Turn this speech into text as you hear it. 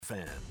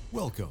Fan.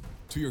 Welcome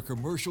to your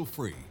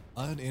commercial-free,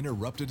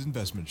 uninterrupted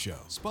investment show,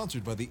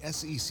 sponsored by the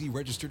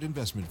SEC-registered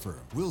investment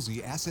firm,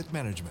 Wilsey Asset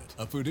Management,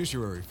 a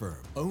fiduciary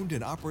firm owned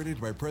and operated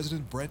by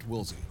President Brent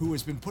Wilsey, who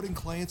has been putting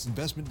clients'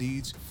 investment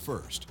needs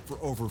first for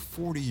over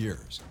 40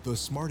 years. The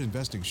Smart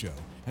Investing Show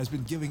has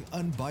been giving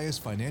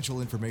unbiased financial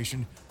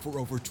information for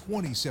over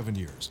 27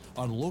 years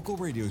on local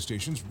radio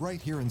stations right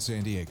here in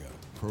San Diego,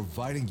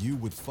 providing you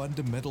with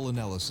fundamental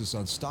analysis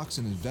on stocks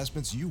and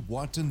investments you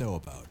want to know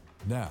about.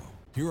 Now,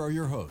 here are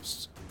your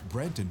hosts,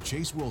 Brent and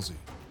Chase Wilsey.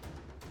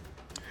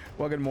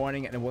 Well, good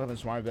morning and welcome to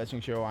the Smart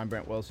Investing Show. I'm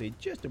Brent Wilsey,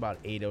 just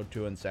about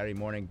 8:02 on Saturday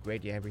morning.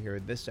 Great to have you here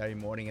this Saturday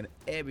morning and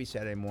every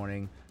Saturday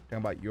morning, talking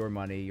about your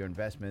money, your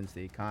investments,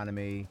 the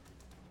economy,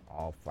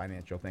 all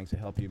financial things to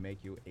help you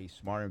make you a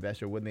smart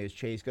investor. With me is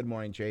Chase. Good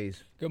morning,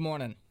 Chase. Good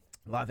morning.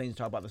 A lot of things to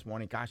talk about this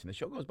morning. Gosh, and the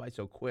show goes by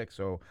so quick,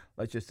 so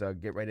let's just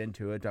get right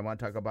into it. I want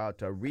to talk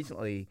about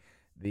recently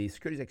the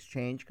Securities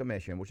Exchange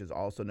Commission, which is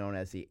also known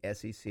as the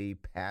SEC,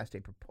 passed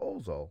a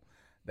proposal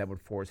that would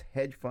force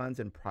hedge funds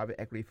and private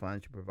equity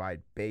funds to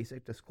provide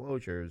basic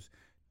disclosures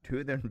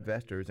to their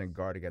investors and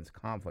guard against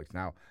conflicts.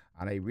 Now,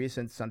 on a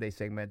recent Sunday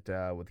segment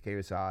with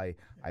KSI,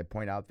 I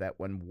point out that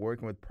when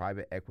working with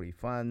private equity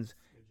funds,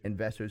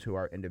 investors who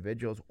are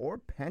individuals or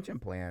pension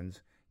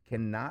plans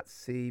cannot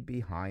see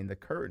behind the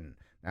curtain.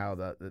 Now,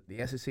 the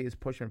SEC is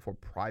pushing for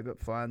private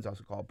funds,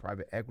 also called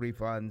private equity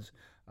funds,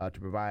 to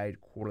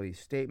provide quarterly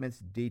statements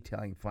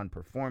detailing fund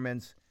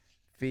performance,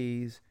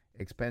 fees,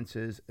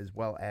 expenses, as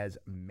well as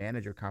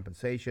manager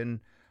compensation.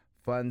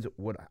 Funds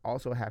would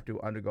also have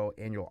to undergo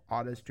annual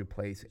audits to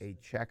place a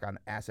check on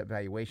asset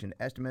valuation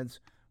estimates,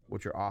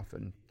 which are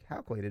often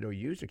calculated or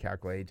used to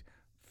calculate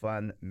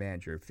fund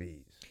manager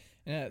fees.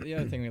 And the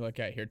other thing we look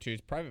at here, too,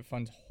 is private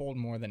funds hold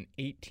more than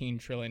 $18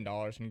 trillion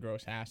in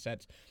gross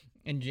assets.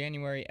 In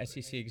January,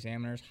 SEC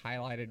examiners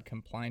highlighted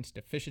compliance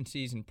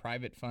deficiencies in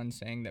private funds,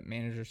 saying that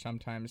managers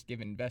sometimes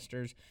give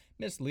investors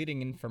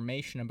misleading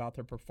information about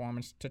their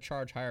performance to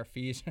charge higher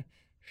fees.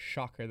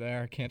 Shocker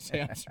there. I can't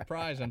say I'm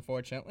surprised,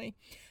 unfortunately.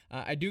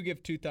 I do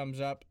give 2 thumbs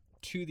up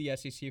to the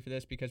SEC for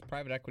this because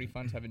private equity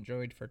funds have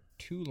enjoyed for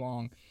too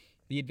long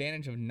the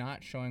advantage of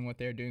not showing what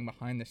they're doing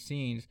behind the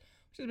scenes,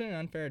 which has been an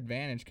unfair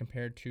advantage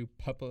compared to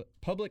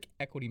public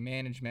equity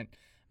management.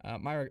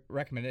 My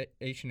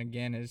recommendation,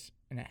 again, is,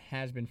 and it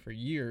has been for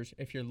years,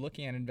 if you're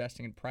looking at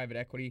investing in private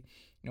equity,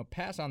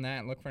 pass on that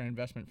and look for an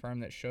investment firm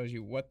that shows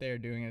you what they're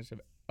doing is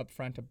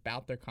upfront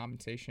about their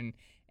compensation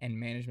and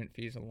management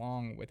fees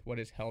along with what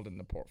is held in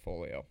the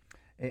portfolio.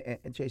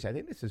 And Chase, I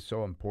think this is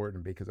so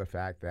important because of the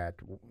fact that,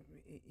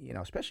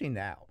 especially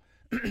now,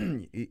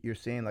 you're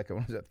seeing like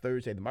on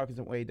Thursday, the markets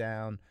are way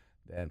down.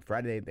 Then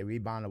Friday, they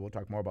rebounded. We'll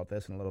talk more about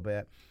this in a little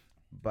bit.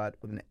 But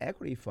with an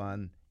equity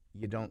fund,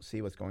 you don't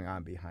see what's going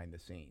on behind the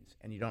scenes.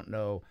 And you don't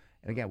know.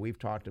 And again, we've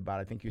talked about,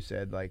 I think you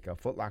said like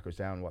Foot Locker's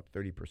down,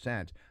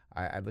 30%.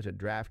 I looked at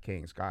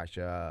DraftKings. Gosh,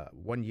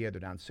 1 year they're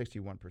down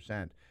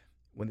 61%.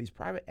 When these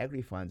private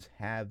equity funds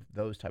have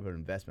those type of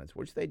investments,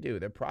 which they do,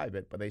 they're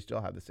private, but they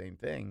still have the same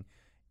thing,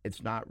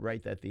 it's not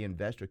right that the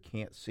investor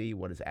can't see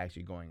what is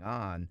actually going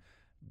on,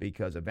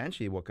 because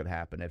eventually what could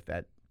happen if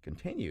that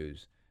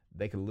continues,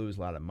 they could lose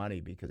a lot of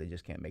money because they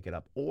just can't make it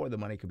up, or the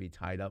money could be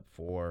tied up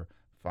for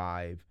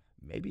 5,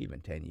 maybe even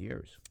 10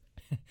 years.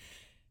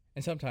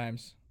 And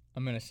sometimes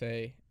I'm going to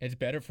say it's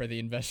better for the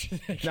investor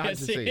not to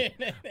see.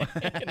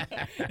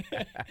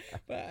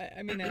 But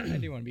I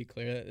do want to be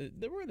clear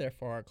that we're there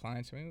for our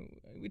clients.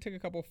 We took a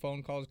couple of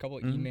phone calls, a couple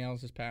of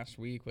emails this past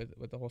week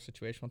with the whole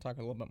situation. We'll talk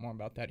a little bit more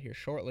about that here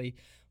shortly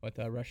with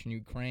Russia and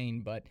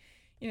Ukraine. But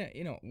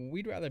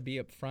we'd rather be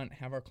upfront,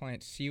 have our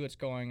clients see what's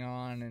going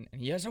on, and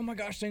yes, oh my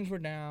gosh, things were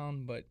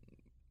down, but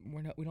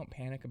we don't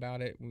panic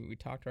about it. We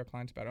talk to our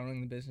clients about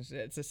owning the business.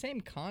 It's the same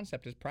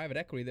concept as private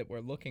equity, that we're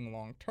looking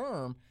long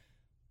term.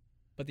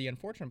 But the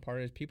unfortunate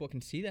part is people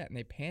can see that and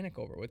they panic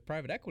over it. With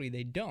private equity,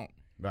 they don't.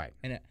 Right.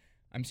 And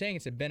I'm saying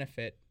it's a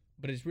benefit,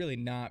 but it's really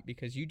not,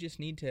 because you just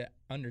need to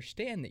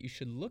understand that you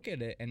should look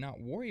at it and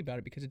not worry about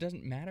it, because it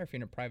doesn't matter if you're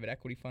in a private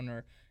equity fund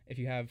or if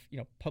you have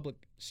public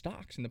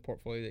stocks in the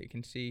portfolio that you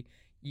can see.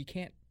 You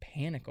can't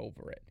panic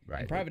over it.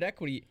 Right. In private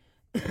equity,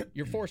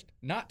 you're forced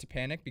not to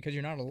panic because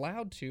you're not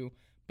allowed to,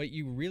 but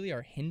you really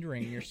are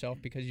hindering yourself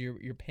because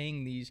you're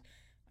paying these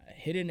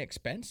hidden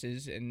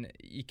expenses and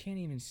you can't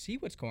even see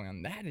what's going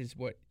on. That is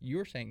what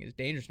you're saying is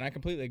dangerous, and I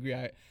completely agree.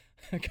 I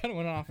kind of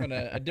went off on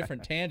a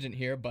different tangent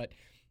here, but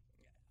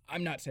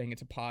I'm not saying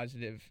it's a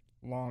positive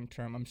long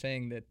term. I'm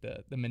saying that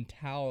the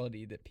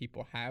mentality that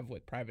people have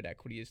with private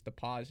equity is the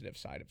positive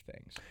side of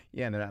things.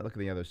 Yeah, and then I look at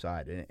the other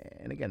side.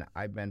 And again,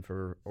 I've been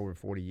for over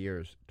 40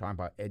 years talking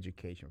about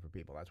education for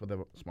people. That's what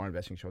the Smart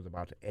Investing Show is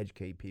about, to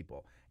educate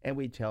people. And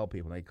we tell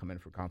people when they come in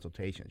for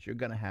consultations, you're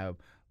going to have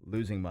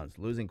losing months,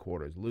 losing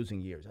quarters,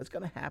 losing years. That's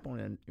going to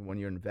happen when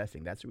you're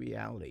investing. That's the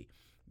reality.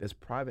 This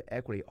private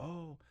equity,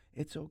 oh,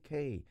 it's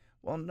okay.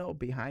 Well, no,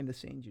 behind the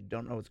scenes, you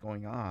don't know what's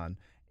going on.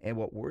 And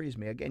what worries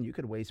me, again, you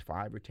could waste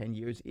 5 or 10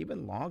 years,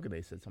 even longer,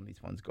 they said some of these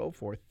funds go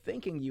for,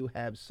 thinking you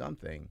have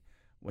something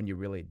when you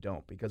really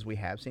don't. Because we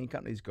have seen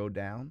companies go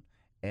down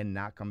and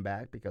not come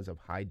back because of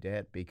high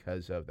debt,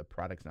 because of the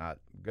product's not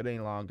good any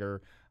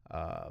longer,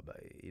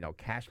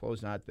 cash flow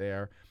is not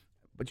there.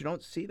 But you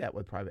don't see that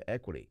with private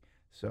equity.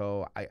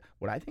 So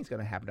what I think is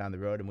going to happen down the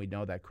road, and we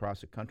know that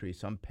across the country,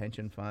 some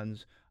pension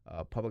funds,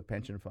 public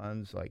pension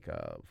funds, like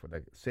for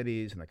the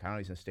cities and the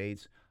counties and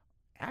states,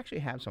 actually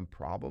have some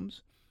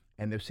problems,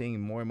 and they're seeing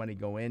more money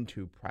go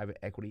into private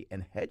equity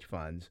and hedge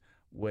funds,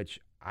 which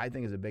I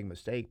think is a big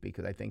mistake,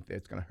 because I think that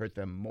it's going to hurt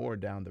them more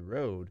down the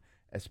road,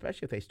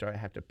 especially if they start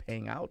have to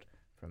paying out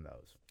from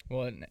those.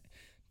 Well, and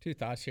two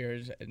thoughts here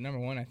is, number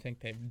one, I think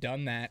they've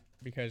done that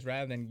because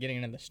rather than getting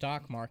into the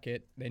stock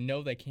market, they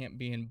know they can't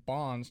be in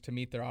bonds to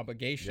meet their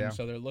obligations,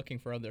 so they're looking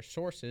for other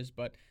sources,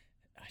 but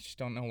I just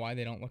don't know why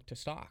they don't look to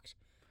stocks.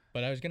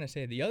 But I was going to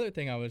say the other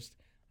thing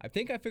I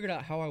think I figured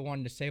out how I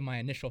wanted to say my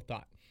initial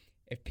thought.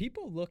 If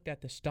people looked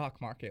at the stock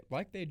market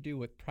like they do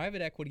with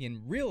private equity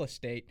and real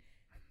estate,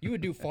 you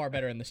would do far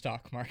better in the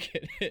stock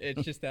market.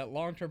 It's just that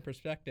long-term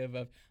perspective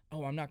of,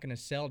 I'm not going to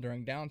sell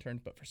during downturns,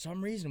 but for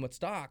some reason with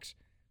stocks,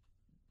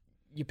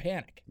 you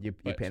panic. You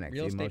panic.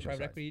 Real estate,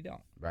 private equity, you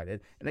don't. Right.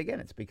 And again,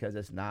 it's because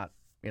it's not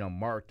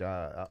marked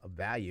a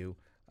value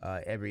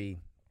every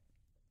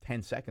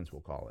 10 seconds,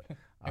 we'll call it.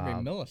 Every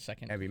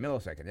millisecond. Every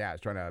millisecond. Yeah, I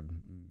was trying to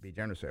be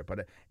generous there.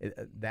 But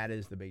that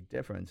is the big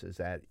difference, is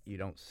that you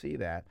don't see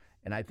that.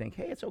 And I think,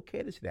 hey, it's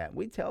okay to see that.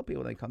 We tell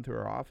people when they come to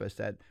our office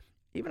that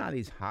even on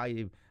these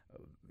high,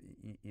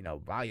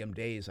 volume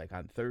days like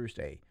on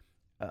Thursday,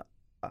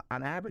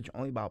 on average,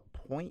 only about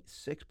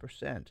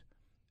 0.6%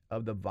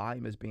 of the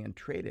volume is being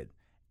traded.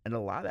 And a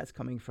lot of that's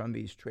coming from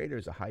these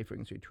traders, the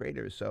high-frequency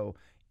traders. So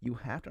you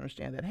have to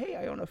understand that, hey,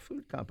 I own a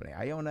food company,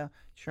 I own a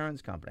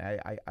insurance company,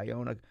 I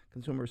own a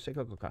consumer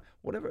cyclical company.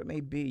 Whatever it may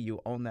be, you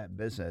own that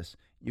business.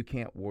 You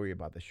can't worry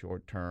about the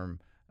short-term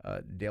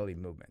daily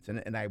movements.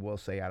 And I will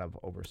say, out of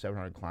over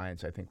 700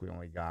 clients, I think we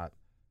only got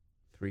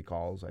 3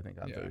 calls, I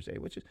think, on Thursday,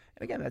 which is,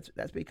 and again,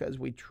 that's because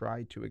we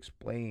try to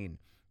explain,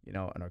 in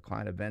our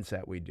client events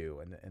that we do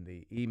and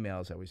the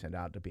emails that we send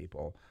out to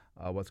people,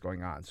 what's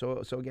going on.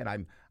 So again,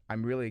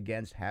 I'm really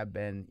against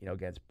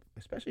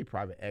especially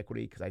private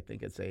equity, because I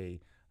think it's a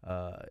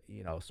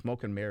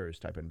smoke and mirrors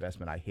type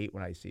investment. I hate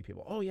when I see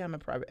people, I'm in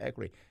private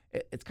equity.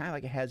 It's kind of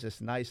like it has this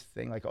nice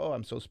thing like,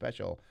 I'm so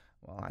special.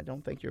 Well, I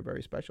don't think you're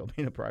very special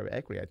being a private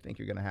equity. I think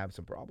you're going to have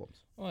some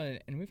problems. Well,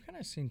 and we've kind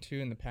of seen too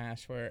in the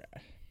past where,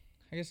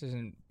 I guess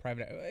isn't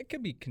private, it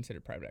could be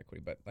considered private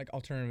equity, but like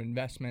alternative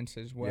investments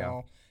as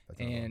well.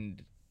 Yeah,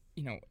 and,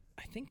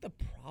 I think the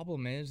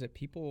problem is that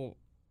people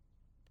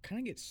kind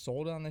of get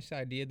sold on this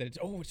idea that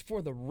it's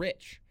for the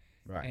rich.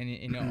 Right.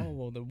 And,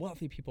 the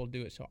wealthy people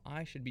do it, so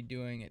I should be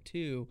doing it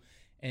too.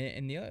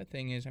 And the other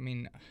thing is,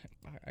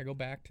 I go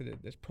back to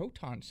this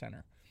Proton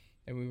Center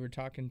that we were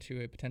talking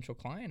to a potential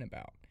client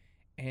about.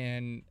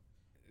 And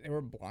they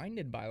were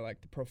blinded by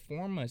like the pro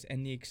formas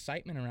and the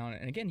excitement around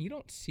it. And again, you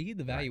don't see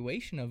the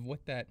valuation of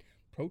what that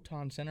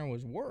Proton Center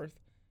was worth.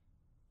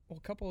 Well,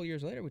 a couple of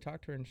years later, we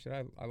talked to her and she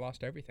said, I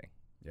lost everything.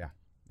 Yeah.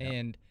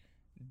 And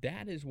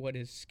that is what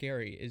is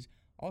scary is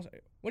also,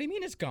 what do you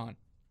mean it's gone?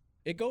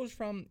 It goes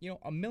from,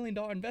 $1 million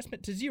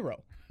investment to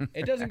zero.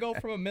 It doesn't go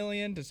from $1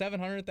 million to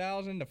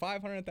 700,000 to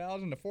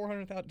 500,000 to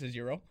 400,000 to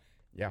zero.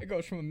 Yeah. It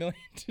goes from $1 million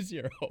to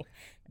zero.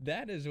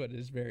 That is what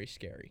is very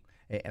scary.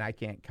 And I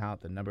can't count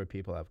the number of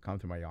people that have come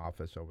to my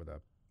office over the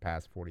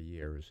past 40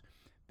 years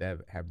that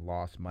have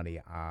lost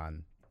money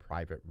on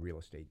private real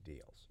estate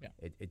deals. Yeah.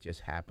 It just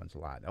happens a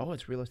lot.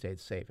 It's real estate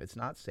safe. It's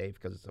not safe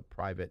because it's a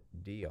private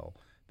deal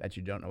that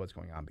you don't know what's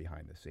going on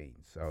behind the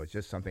scenes. So it's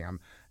just something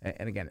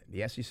and again,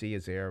 the SEC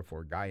is there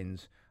for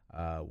guidance.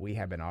 We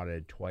have been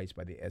audited twice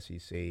by the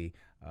SEC.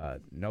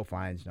 No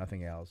fines,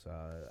 nothing else.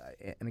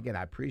 And again,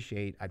 I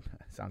appreciate,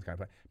 sounds kind of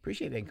funny,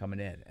 appreciate them coming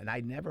in. And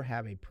I never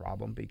have a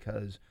problem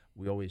because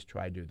we always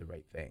try to do the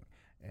right thing.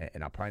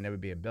 And I'll probably never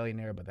be a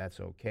billionaire, but that's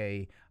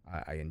okay.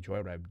 I enjoy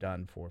what I've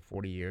done for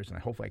 40 years, and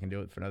hopefully I can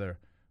do it for another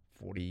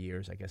 40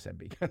 years. I guess that'd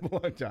be kind of a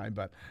long time.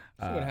 But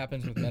see what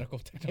happens with medical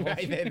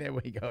technology. Right, there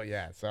we go,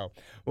 yeah. So,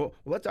 well,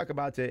 let's talk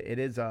about it. It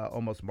is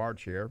almost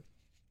March here.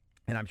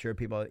 And I'm sure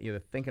people are either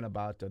thinking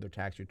about their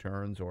tax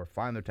returns or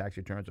filing their tax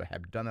returns or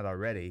have done it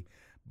already.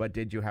 But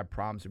did you have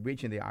problems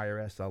reaching the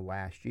IRS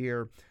last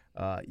year?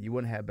 You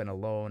wouldn't have been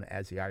alone,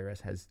 as the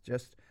IRS has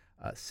just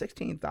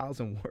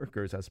 16,000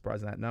 workers, I'm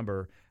surprised at that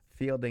number,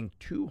 fielding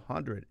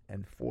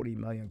 240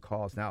 million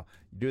calls. Now,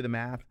 do the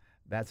math.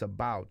 That's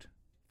about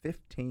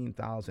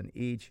 15,000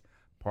 each.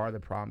 Part of the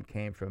problem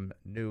came from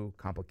new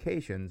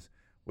complications,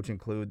 which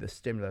include the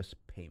stimulus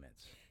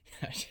payments.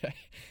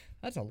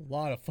 That's a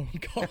lot of phone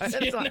calls.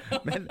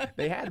 Man,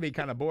 they had to be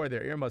kind of bored.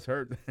 Their ear must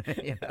hurt.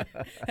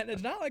 And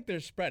it's not like they're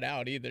spread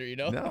out either,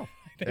 No.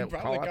 They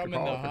probably come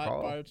in the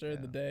hot parts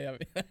during the day.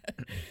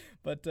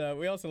 But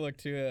we also look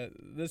to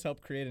this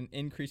helped create an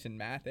increase in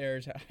math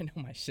errors. I know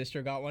my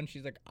sister got one.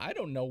 She's like, I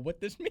don't know what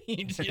this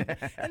means.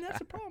 And that's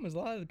the problem is a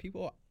lot of the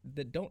people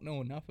that don't know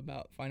enough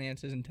about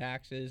finances and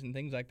taxes and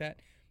things like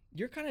that,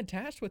 you're kind of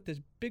tasked with this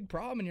big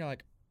problem and you're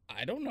like,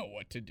 I don't know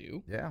what to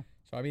do. Yeah.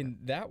 So,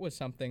 that was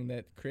something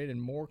that created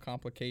more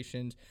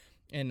complications.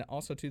 And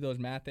also, to those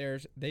math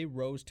errors, they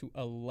rose to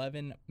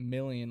 11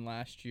 million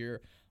last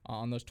year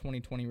on those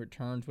 2020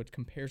 returns, which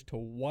compares to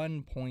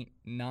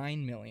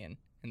 1.9 million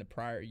in the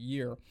prior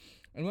year.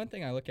 And one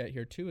thing I look at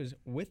here too is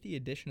with the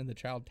addition of the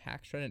child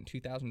tax credit in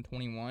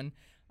 2021,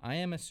 I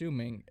am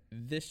assuming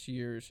this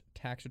year's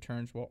tax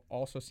returns will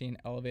also see an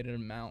elevated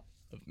amount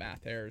of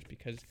math errors,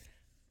 because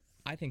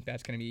I think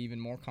that's going to be even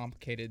more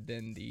complicated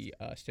than the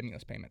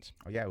stimulus payments.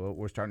 Oh, yeah, well,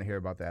 we're starting to hear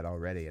about that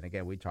already. And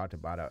again, we talked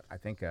about it, I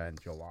think in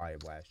July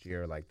of last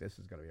year, like this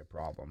is going to be a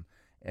problem.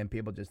 And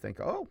people just think,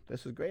 oh,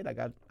 this is great. I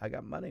got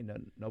money,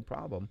 no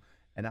problem.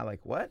 And now,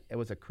 like, what? It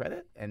was a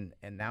credit, and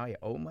now you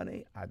owe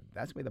money?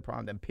 That's going to be the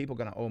problem. Then people are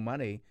going to owe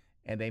money,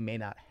 and they may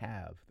not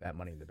have that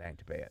money in the bank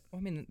to pay it. Well,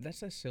 I mean,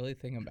 that's the silly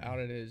thing about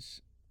it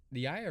is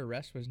the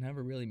IRS was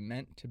never really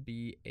meant to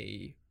be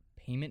a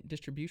payment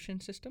distribution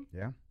system.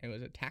 Yeah. It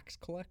was a tax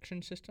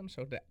collection system.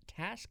 So to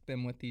task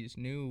them with these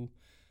new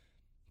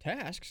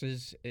tasks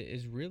is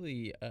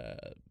really,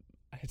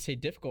 I'd say,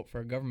 difficult for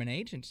a government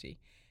agency.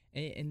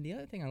 And the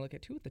other thing I look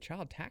at, too, with the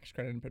child tax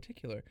credit in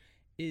particular,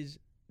 is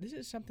this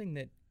is something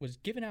that was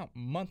given out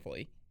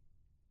monthly.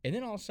 And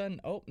then all of a sudden,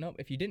 oh, no,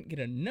 if you didn't get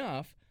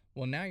enough,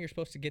 well, now you're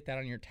supposed to get that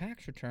on your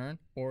tax return.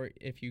 Or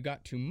if you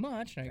got too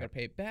much, now you got to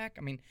pay it back.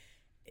 I mean,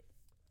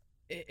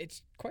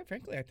 it's quite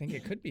frankly, I think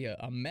it could be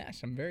a mess.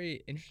 I'm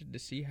very interested to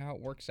see how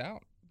it works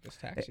out this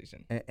tax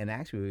season. And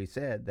actually, we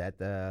said that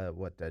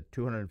the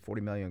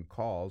 240 million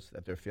calls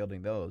that they're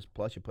fielding those,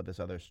 plus you put this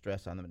other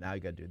stress on them. Now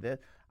you got to do this.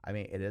 I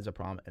mean, it is a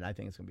problem, and I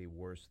think it's going to be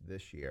worse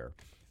this year.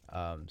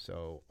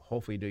 So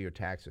hopefully, do your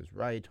taxes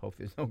right.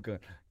 Hopefully, there's no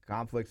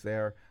conflicts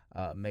there.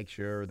 Make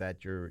sure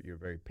that you're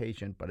very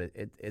patient. But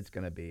it's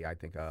going to be, I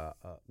think,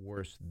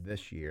 worse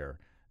this year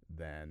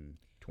than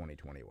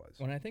 2020 was.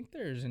 Well, I think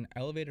there's an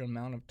elevated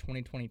amount of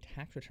 2020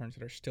 tax returns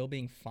that are still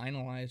being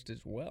finalized as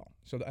well.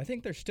 So I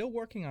think they're still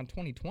working on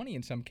 2020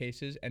 in some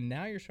cases, and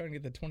now you're starting to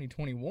get the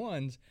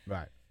 2021s.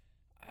 Right.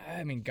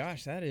 I mean,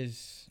 gosh,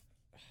 that's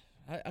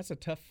a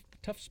tough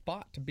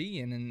spot to be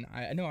in. And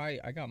I know I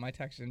got my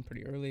taxes in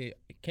pretty early.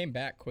 It came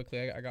back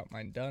quickly. I got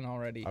mine done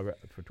already.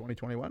 For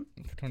 2021?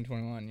 For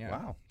 2021, yeah.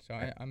 Wow. So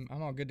I'm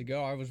all good to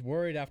go. I was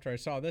worried after I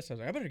saw this. I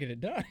was like, I better get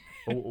it done.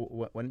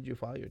 When did you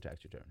file your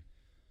tax return?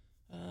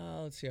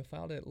 Let's see. I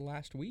filed it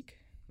last week.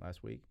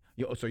 Last week?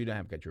 So you don't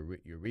have to get your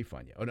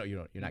refund yet? Oh no, you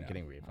don't. You're not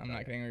getting a refund. I'm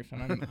not getting a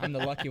refund. I'm the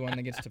lucky one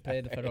that gets to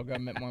pay the federal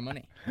government more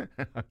money.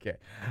 Okay.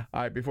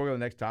 All right. Before we go to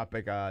the next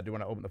topic, I do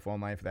want to open the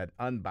phone line for that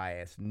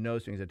unbiased, no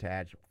strings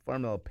attached,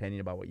 fundamental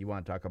opinion about what you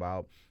want to talk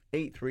about.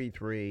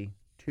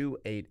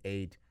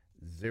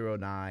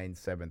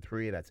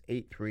 833-288-0973. That's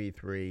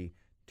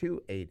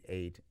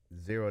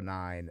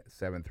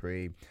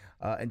 833-288-0973.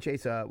 And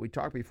Chase, we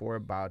talked before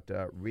about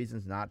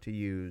reasons not to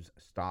use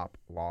stop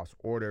loss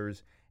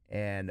orders,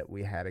 and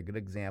we had a good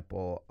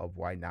example of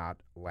why not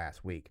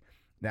last week.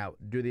 Now,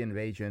 due to the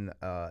invasion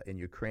in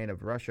Ukraine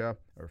of Russia,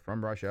 or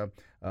from Russia,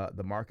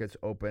 the markets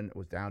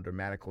was down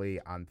dramatically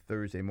on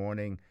Thursday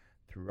morning.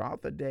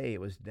 Throughout the day, it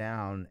was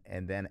down,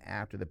 and then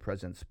after the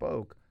president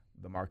spoke,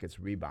 the markets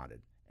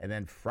rebounded. And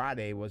then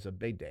Friday was a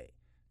big day.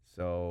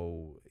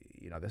 So,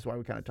 that's why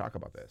we kind of talk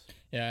about this.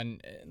 Yeah,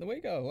 and the way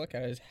you got to look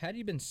at it is, had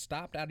you been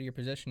stopped out of your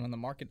position when the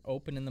market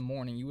opened in the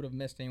morning, you would have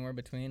missed anywhere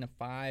between a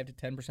 5 to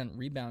 10%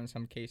 rebound in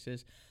some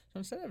cases. So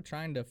instead of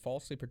trying to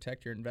falsely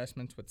protect your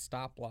investments with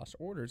stop-loss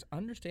orders,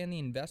 understand the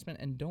investment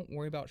and don't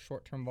worry about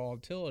short-term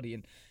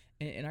volatility.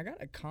 And I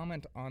got a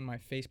comment on my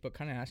Facebook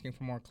kind of asking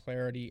for more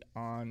clarity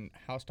on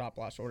how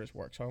stop-loss orders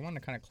work. So I want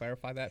to kind of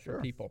clarify that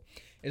for people.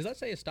 Let's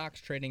say a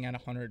stock's trading at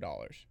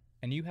 $100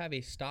 and you have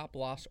a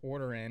stop-loss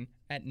order in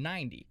at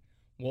 90.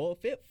 Well,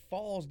 if it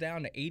falls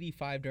down to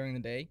 85 during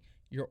the day,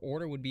 your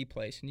order would be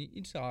placed and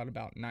you'd sell at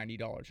about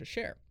 $90 a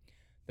share.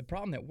 The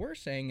problem that we're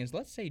saying is,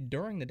 let's say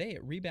during the day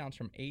it rebounds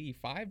from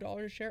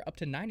 $85 a share up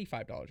to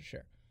 $95 a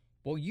share.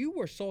 Well, you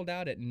were sold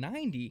out at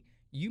 90,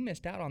 you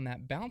missed out on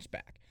that bounce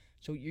back.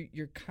 So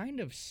you're kind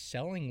of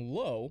selling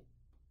low,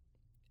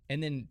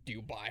 and then do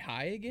you buy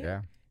high again?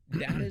 Yeah.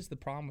 That is the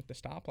problem with the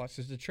stop loss.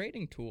 It's a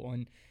trading tool,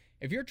 and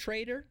if you're a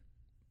trader,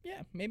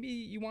 yeah, maybe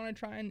you want to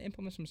try and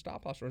implement some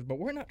stop loss orders, but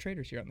we're not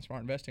traders here on the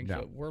Smart Investing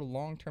Show. We're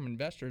long-term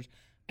investors.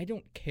 I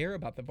don't care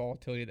about the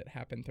volatility that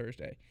happened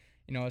Thursday.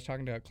 I was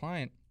talking to a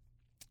client,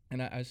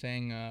 and I was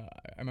saying, I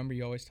remember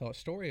you always tell a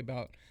story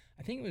about,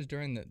 I think it was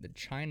during the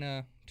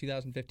China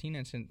 2015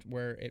 incident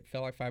where it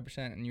fell like 5%,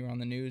 and you were on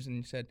the news, and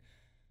you said,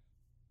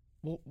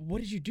 well,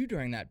 what did you do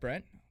during that,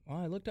 Brent? Well,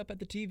 I looked up at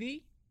the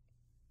TV,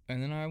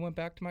 and then I went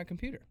back to my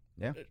computer.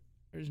 Yeah.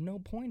 There's no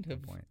point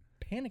of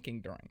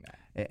panicking during that.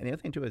 And the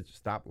other thing, too, is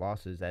stop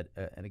losses.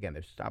 And again,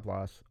 there's stop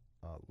loss,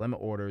 limit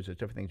orders. There's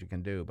different things you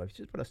can do. But if you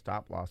just put a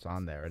stop loss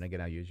on there, and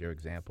again, I'll use your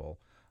example,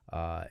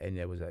 and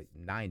it was at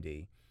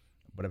 90,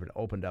 but if it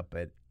opened up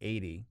at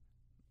 80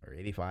 or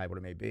 85, what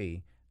it may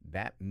be,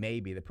 that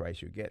may be the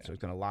price you get. Yeah. So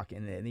it's going to lock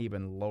in an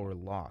even lower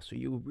loss. So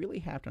you really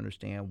have to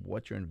understand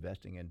what you're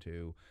investing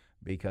into,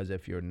 because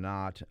if you're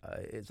not,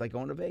 it's like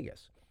going to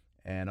Vegas.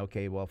 And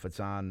okay, well, if it's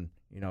on,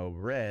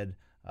 red,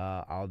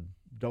 I'll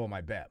double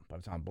my bet. But if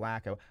it's on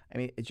black, I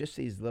mean, it's just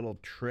these little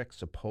tricks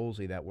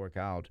supposedly that work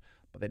out,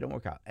 but they don't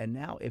work out. And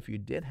now if you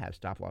did have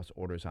stop-loss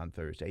orders on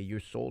Thursday, you're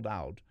sold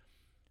out.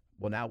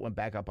 Well, now it went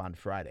back up on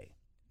Friday.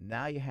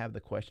 Now you have the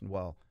question,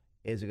 well,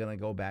 is it going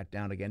to go back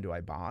down again? Do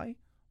I buy?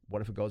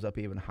 What if it goes up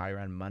even higher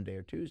on Monday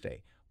or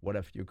Tuesday? What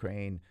if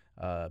Ukraine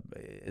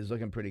is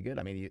looking pretty good?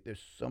 I mean,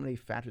 there's so many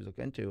factors to look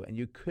into, and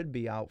you could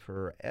be out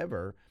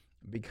forever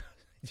because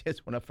it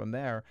just went up from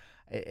there.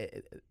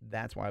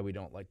 That's why we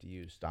don't like to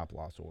use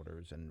stop-loss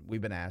orders. And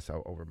we've been asked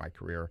over my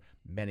career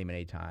many,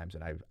 many times,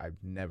 and I've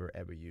never,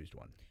 ever used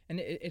one. And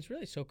it's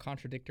really so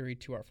contradictory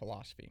to our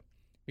philosophy,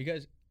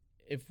 because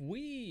if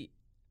we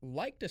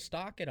liked a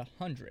stock at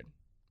 100,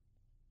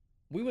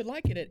 we would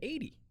like it at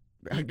 80.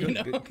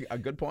 A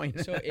good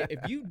point. So if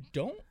you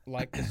don't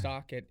like the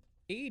stock at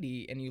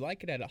 80 and you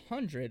like it at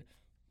 100,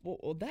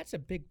 well, that's a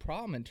big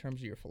problem in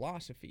terms of your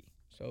philosophy.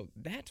 So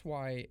that's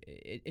why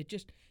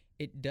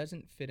it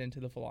doesn't fit into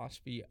the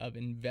philosophy of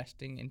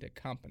investing into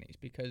companies,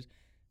 because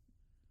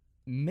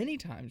many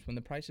times when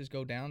the prices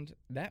go down,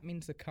 that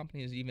means the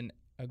company is even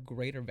a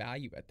greater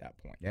value at that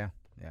point. Yeah.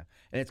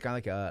 And it's kind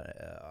of like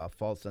a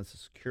false sense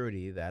of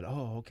security that,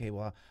 oh, okay,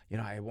 well,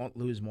 I won't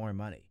lose more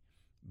money.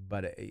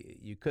 But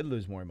you could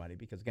lose more money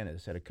because, again, as I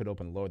said, it could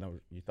open lower than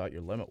you thought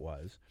your limit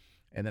was.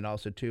 And then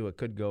also, too, it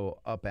could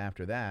go up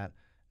after that.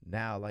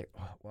 Now,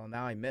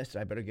 now I missed it.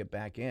 I better get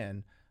back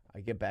in. I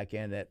get back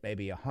in at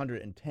maybe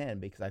 110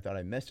 because I thought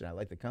I missed it. I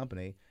like the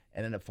company.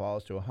 And then it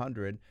falls to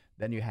 100.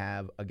 Then you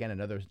have, again,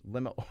 another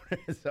limit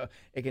order. So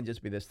it can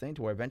just be this thing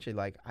to where eventually,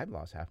 I've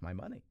lost half my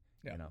money.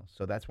 Yeah.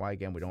 So that's why,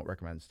 again, we don't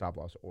recommend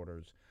stop-loss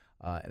orders.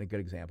 And a good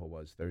example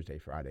was Thursday,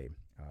 Friday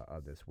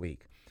of this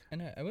week.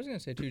 And I was going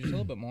to say, too, just a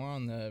little bit more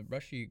on the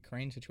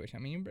Russia-Ukraine situation.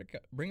 I mean, you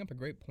bring up a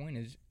great point,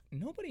 is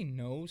nobody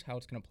knows how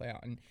it's going to play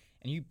out. And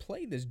you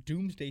play this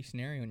doomsday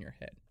scenario in your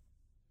head.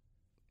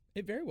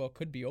 It very well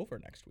could be over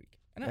next week.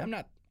 And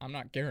Yeah. I'm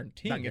not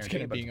guaranteeing it's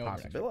going to be over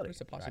next week. But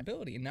it's a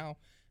possibility. Right. And now,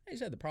 as you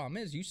said, the problem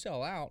is you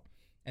sell out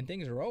and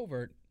things are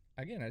over.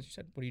 Again, as you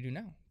said, what do you do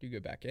now? Do you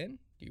go back in?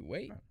 Do you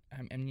wait? Right.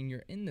 I mean,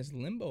 you're in this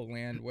limbo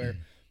land where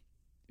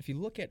if you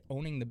look at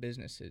owning the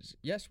businesses,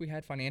 yes, we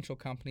had financial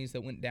companies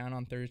that went down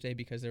on Thursday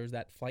because there was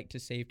that flight to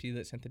safety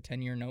that sent the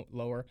 10-year note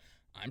lower.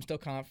 I'm still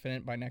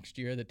confident by next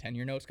year the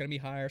 10-year note's going to be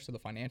higher, so the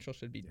financial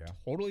should be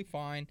totally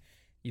fine.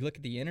 You look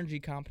at the energy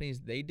companies,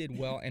 they did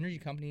well. Energy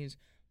companies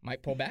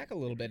might pull back a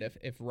little bit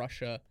if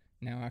Russia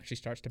now actually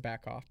starts to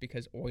back off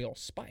because oil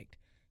spiked.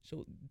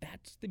 So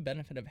that's the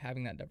benefit of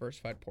having that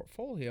diversified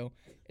portfolio,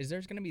 is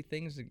there's going to be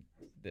things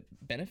that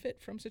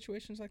benefit from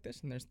situations like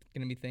this, and there's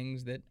going to be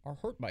things that are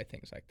hurt by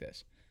things like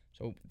this.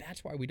 So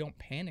that's why we don't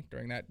panic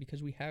during that,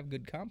 because we have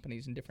good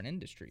companies in different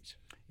industries.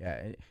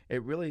 Yeah,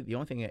 it really, the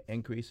only thing it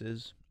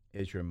increases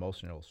is your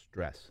emotional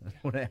stress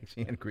when it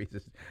actually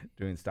increases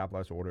doing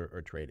stop-loss order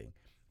or trading.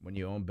 When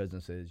you own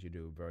businesses, you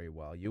do very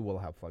well. You will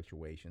have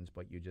fluctuations,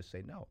 but you just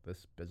say, no,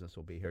 this business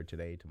will be here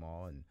today,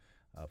 tomorrow, and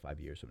 5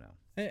 years from now.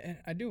 And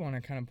I do want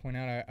to kind of point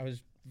out, I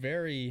was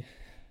very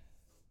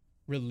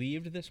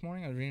relieved this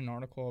morning. I was reading an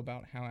article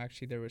about how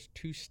actually there was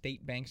 2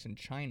 state banks in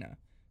China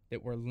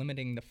that were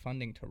limiting the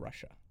funding to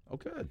Russia. Oh,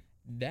 good.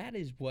 That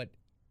is what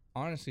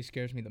honestly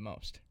scares me the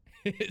most,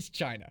 is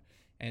China.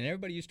 And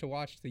everybody used to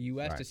watch the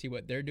U.S. to see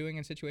what they're doing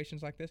in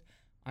situations like this.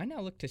 I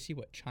now look to see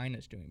what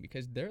China's doing,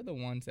 because they're the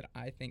ones that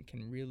I think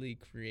can really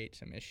create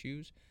some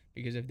issues.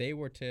 Because if they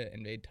were to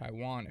invade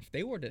Taiwan, if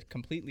they were to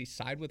completely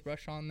side with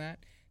Russia on that,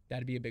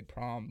 that'd be a big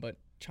problem. But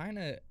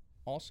China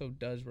also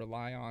does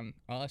rely on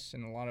us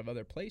and a lot of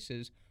other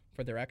places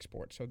for their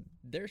exports. So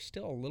there's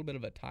still a little bit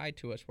of a tie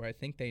to us where I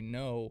think they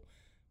know,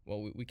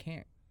 well, we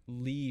can't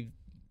leave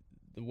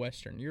the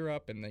Western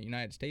Europe and the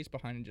United States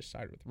behind and just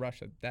side with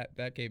Russia.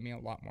 That gave me a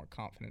lot more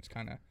confidence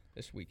kind of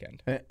this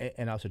weekend.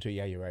 And also, too,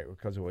 yeah, you're right.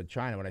 Because with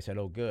China, when I said,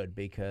 oh, good,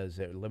 because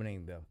they're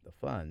limiting the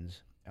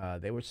funds,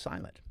 they were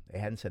silent. They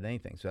hadn't said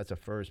anything. So that's the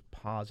first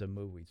positive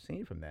move we've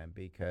seen from them,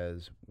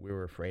 because we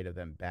were afraid of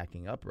them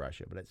backing up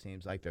Russia. But it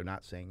seems like they're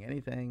not saying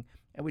anything.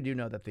 And we do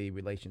know that the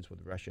relations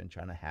with Russia and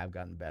China have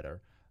gotten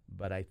better.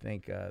 But I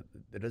think there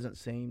doesn't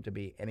seem to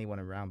be anyone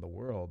around the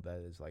world that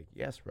is like,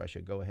 yes,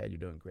 Russia, go ahead, you're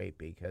doing great,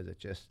 because it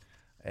just,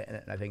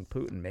 and I think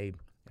Putin may,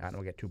 I don't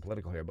want to get too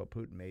political here, but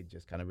Putin may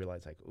just kind of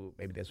realize, like, ooh,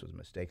 maybe this was a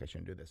mistake, I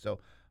shouldn't do this. So,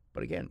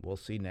 but again, we'll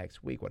see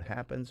next week what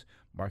happens.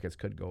 Markets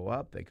could go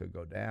up, they could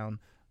go down,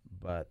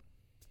 but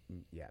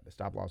yeah, the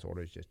stop-loss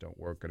orders just don't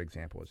work. Good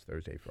example is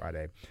Thursday,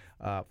 Friday.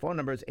 Phone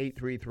number is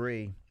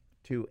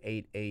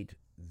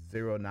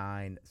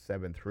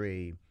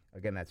 833-288-0973.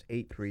 Again, that's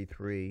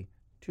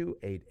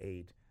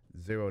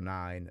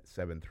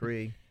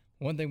 833-288-0973.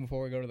 One thing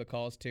before we go to the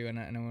calls, too, and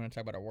I want to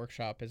talk about our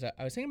workshop, is I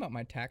was thinking about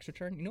my tax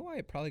return. You know why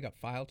it probably got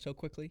filed so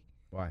quickly?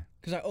 Why?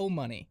 Because I owe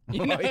money.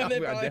 You know, yeah, they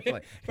definitely.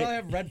 probably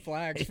have red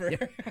flags for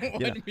when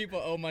Yeah. people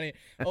owe money.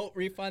 Oh,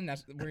 refund.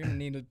 We're going to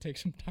need to take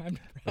some time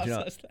to But,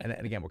 process that. and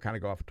again, we'll kind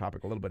of go off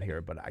topic a little bit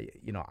here, but I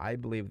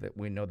believe that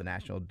we know the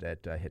national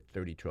debt hit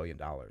 $30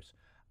 trillion.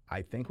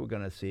 I think we're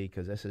going to see,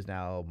 because this is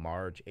now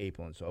March,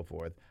 April, and so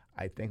forth,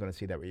 I think we're going to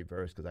see that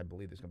reverse because I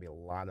believe there's going to be a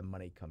lot of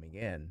money coming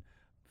in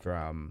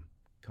from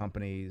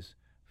companies,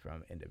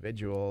 from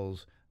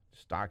individuals,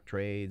 stock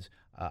trades.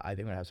 I think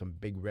we're going to have some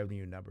big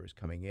revenue numbers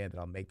coming in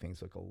that'll make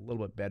things look a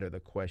little bit better. The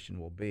question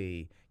will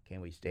be, can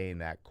we stay in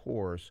that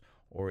course,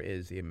 or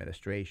is the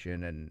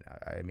administration and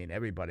I mean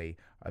everybody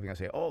are going to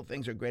say, oh,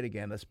 things are great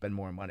again, let's spend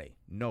more money?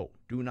 No,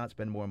 do not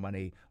spend more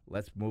money.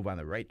 Let's move on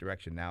the right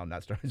direction now,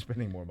 not start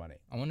spending more money.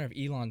 I wonder if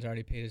Elon's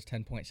already paid his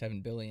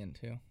 $10.7 billion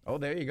too. Oh,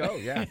 there you go.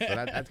 Yeah, so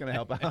that's going to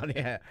help out.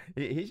 Yeah,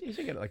 he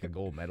should get like a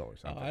gold medal or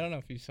something. I don't know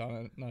if you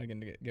saw it. Not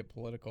going to get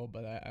political,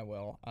 but I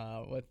will.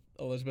 With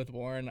Elizabeth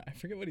Warren, I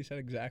forget what he said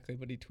exactly,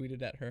 but he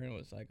tweeted at her and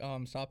was like, "Oh,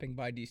 I'm stopping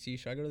by D.C.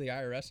 Should I go to the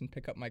IRS and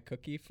pick up my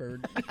cookie for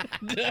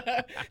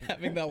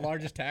having the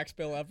largest tax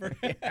bill ever?"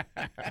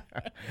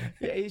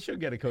 Yeah, he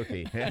should get a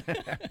cookie.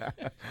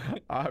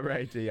 All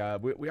right,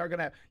 we are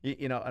gonna,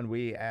 and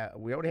we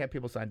already have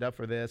people signed up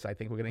for this. I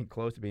think we're getting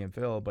close to being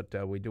filled,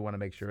 but we do want to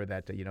make sure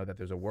that that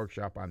there's a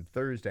workshop on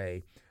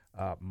Thursday,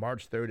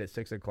 March 3rd at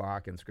 6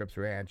 o'clock in Scripps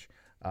Ranch.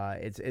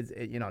 This is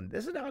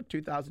now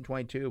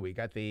 2022. We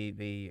got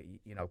the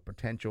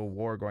potential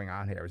war going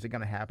on here. Is it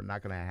going to happen?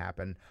 Not going to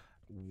happen.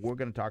 We're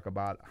going to talk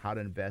about how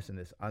to invest in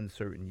this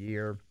uncertain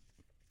year.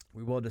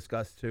 We will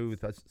discuss too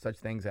such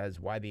things as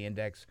why the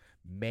index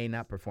may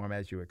not perform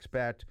as you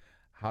expect,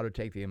 how to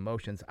take the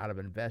emotions out of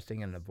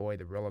investing and avoid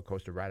the roller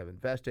coaster ride of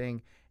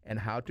investing, and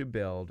how to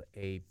build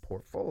a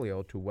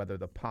portfolio to weather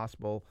the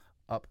possible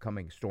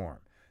upcoming storm.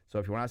 So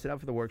if you want to sign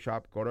up for the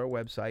workshop, go to our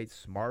website,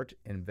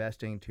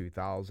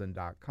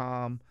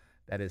 smartinvesting2000.com.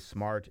 That is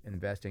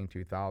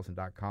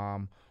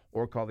smartinvesting2000.com.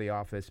 Or call the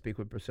office, speak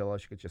with Priscilla.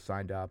 She'll get you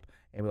signed up.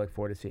 And we look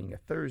forward to seeing you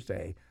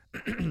Thursday,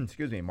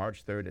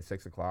 March 3rd at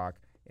 6 o'clock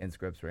in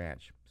Scripps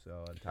Ranch.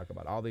 So talk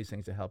about all these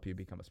things to help you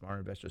become a smart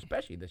investor,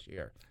 especially this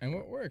year. And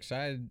we're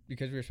excited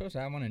because we were supposed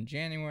to have one in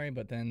January,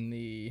 but then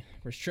the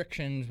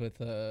restrictions with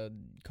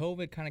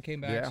COVID kind of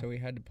came back, so we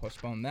had to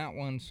postpone that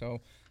one.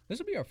 So this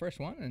will be our first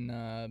one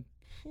in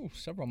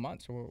several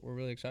months, so we're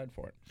really excited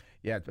for it.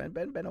 Yeah, it's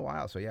been a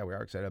while, so yeah, we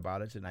are excited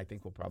about it, and I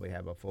think we'll probably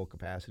have a full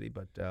capacity,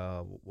 but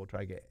we'll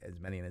try to get as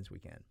many in as we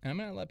can. And I'm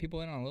going to let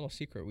people in on a little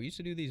secret. We used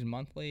to do these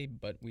monthly,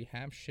 but we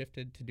have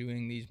shifted to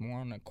doing these more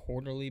on a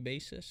quarterly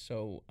basis,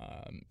 so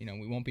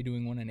we won't be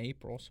doing one in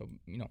April, so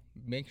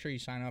make sure you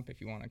sign up if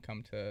you want to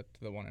come to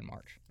the one in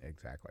March.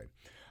 Exactly.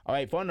 All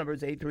right, phone number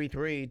is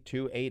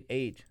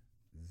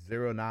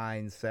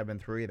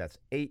 833-288-0973. That's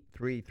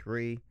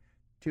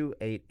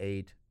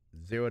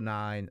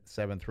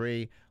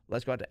 833-288-0973.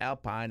 Let's go out to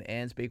Alpine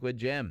and speak with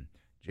Jim.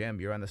 Jim,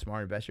 you're on the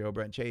Smart Investor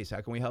over at Chase. How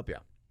can we help you?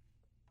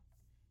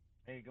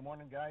 Hey, good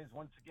morning, guys.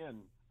 Once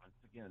again,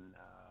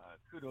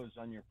 kudos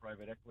on your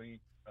private equity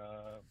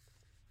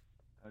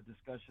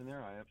discussion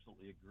there. I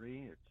absolutely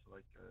agree. It's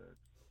like,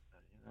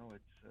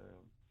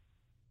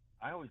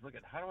 I always look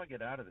at how do I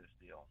get out of this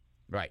deal?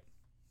 Right.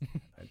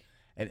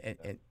 And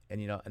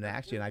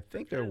I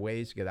think there are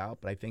ways to get out,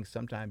 but I think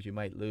sometimes you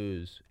might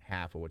lose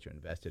half of what you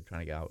invested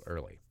trying to get out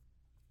early.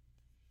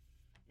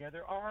 Yeah,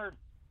 there are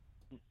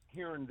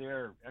here and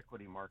there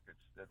equity markets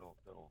that'll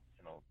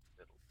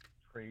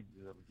trade,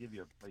 that'll give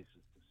you places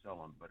to sell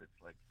them, but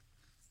it's like,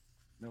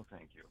 no,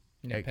 thank you.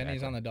 Yeah, Exactly.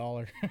 Pennies on the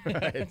dollar.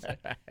 Right.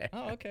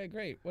 Oh, okay,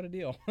 great. What a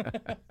deal.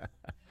 Well,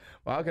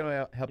 how can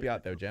I help you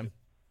out there, Jim?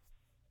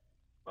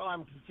 Well,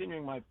 I'm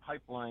continuing my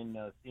pipeline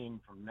theme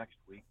from next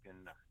week,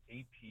 and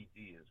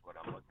APD is what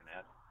I'm looking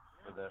at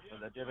for the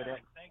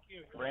dividend. Thank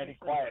you, Randy.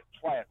 Quiet,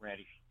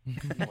 Randy.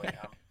 Anyway,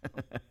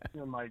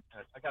 I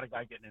got a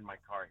guy getting in my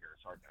car here.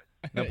 Sorry,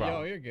 guys. No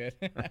problem. Yo, you're good.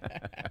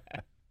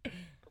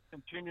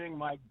 Continuing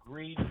my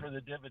greed for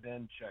the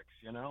dividend checks,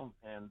 and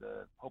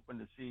hoping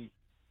to see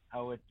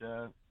how it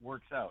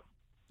works out.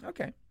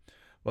 Okay.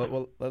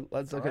 Well,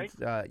 let's look at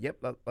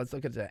let's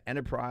look at the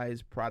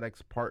Enterprise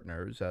Products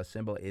Partners.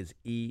 Symbol is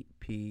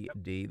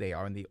EPD. They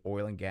are in the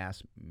oil and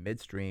gas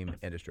midstream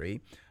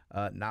industry.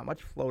 Not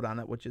much float on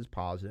it, which is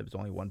positive. It's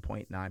only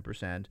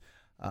 1.9%.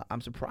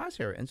 I'm surprised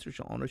here.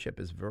 Institutional ownership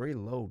is very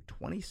low,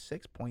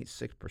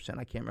 26.6%.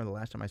 I can't remember the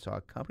last time I saw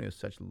a company with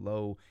such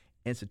low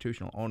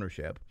institutional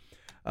ownership.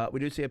 We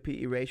do see a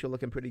PE ratio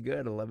looking pretty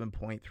good,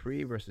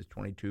 11.3 versus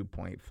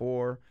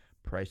 22.4.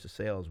 Price to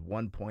sales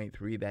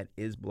 1.3. That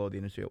is below the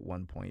industry at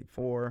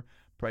 1.4.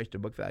 Price to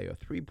book value of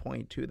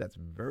 3.2. That's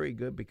very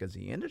good because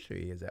the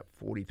industry is at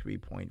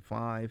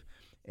 43.5.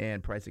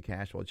 And price to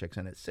cash flow checks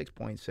in at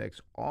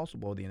 6.6, also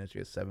below the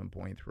industry at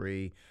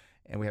 7.3.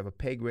 And we have a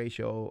PEG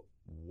ratio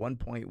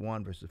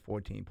 1.1 versus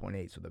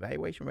 14.8. So the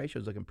valuation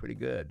ratio is looking pretty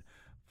good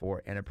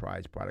for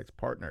Enterprise Products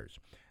Partners.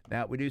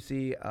 Now, we do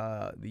see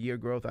the year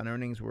growth on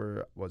earnings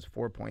was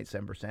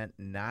 4.7%,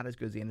 not as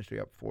good as the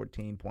industry, up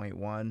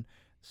 14.1%.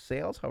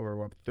 Sales, however,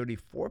 were up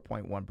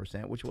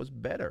 34.1%, which was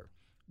better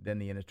than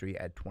the industry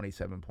at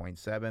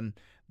 27.7%.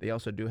 They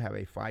also do have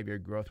a 5-year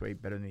growth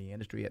rate better than the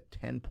industry at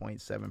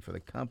 10.7% for the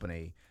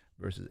company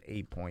versus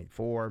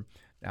 8.4%.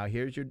 Now,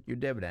 here's your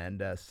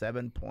dividend,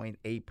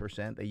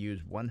 7.8%. They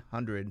use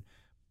 100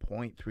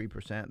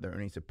 0.3% of their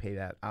earnings to pay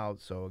that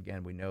out. So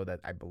again, we know that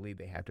I believe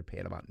they have to pay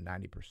it about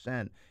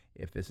 90%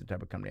 if this is the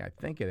type of company I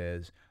think it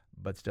is,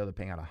 but still they're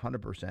paying out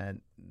 100%.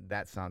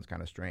 That sounds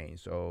kind of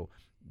strange. So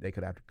they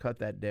could have to cut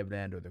that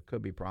dividend, or there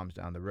could be problems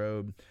down the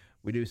road.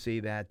 We do see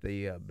that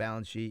the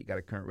balance sheet got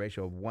a current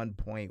ratio of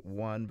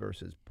 1.1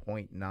 versus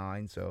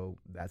 0.9, so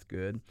that's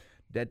good.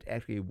 Debt to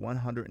equity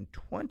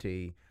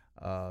 120,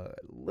 a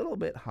little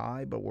bit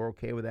high, but we're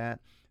okay with that.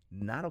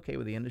 Not okay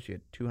with the industry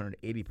at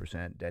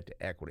 280% debt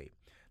to equity.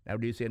 Now,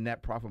 we do see a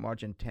net profit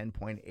margin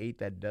 10.8.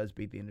 That does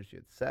beat the industry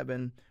at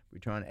 7.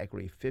 Return on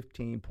equity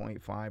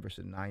 15.5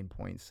 versus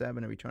 9.7.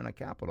 And return on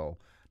capital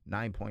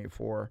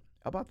 9.4,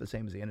 about the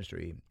same as the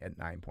industry at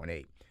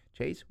 9.8.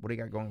 Chase, what do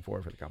you got going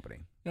forward for the company?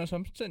 So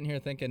I'm sitting here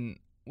thinking,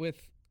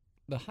 with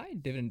the high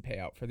dividend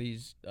payout for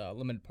these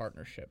limited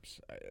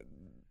partnerships,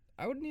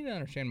 I would need to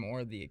understand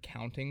more of the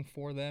accounting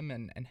for them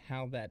and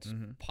how that's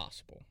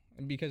possible.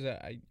 Because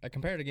I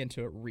compare it again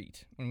to a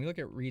REIT. When we look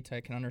at REITs,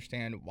 I can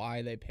understand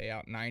why they pay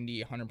out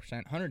 90,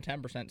 100%,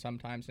 110%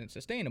 sometimes, and it's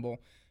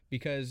sustainable.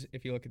 Because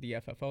if you look at the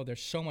FFO,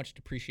 there's so much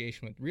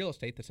depreciation with real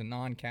estate that's a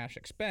non-cash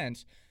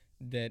expense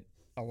that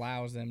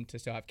allows them to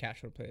still have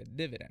cash flow to pay a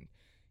dividend.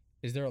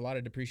 Is there a lot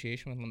of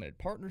depreciation with limited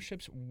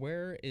partnerships?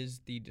 Where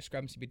is the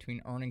discrepancy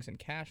between earnings and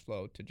cash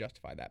flow to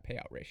justify that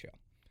payout ratio?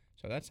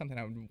 So that's something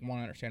I would want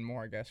to understand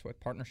more, I guess, with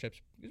partnerships,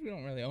 because we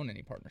don't really own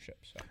any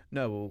partnerships. So.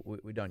 No,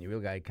 we don't. You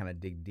really got to kind of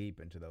dig deep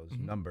into those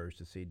numbers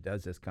to see,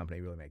 does this company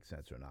really make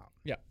sense or not?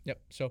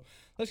 Yep. So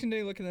let's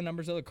continue looking at the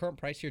numbers. The current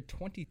price here,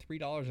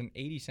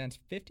 $23.80.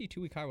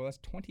 52-week high, well, that's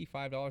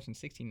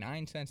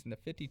 $25.69. And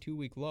the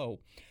 52-week low,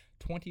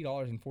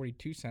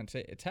 $20.42.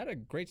 It's had a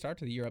great start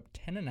to the year, up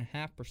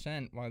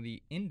 10.5%, while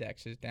the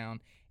index is down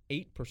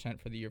 8%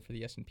 for the year for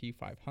the S&P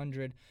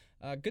 500.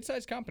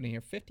 Good-sized company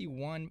here,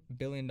 $51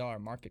 billion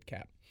market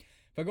cap.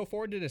 If I go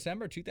forward to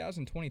December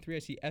 2023, I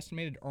see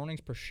estimated earnings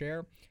per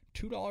share,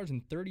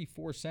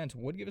 $2.34.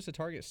 Would give us a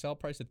target sell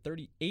price of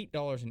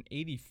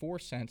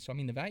 $38.84. So, I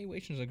mean, the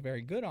valuations look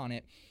very good on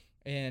it,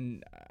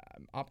 and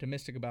I'm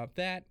optimistic about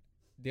that.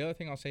 The other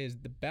thing I'll say is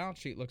the balance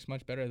sheet looks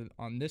much better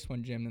on this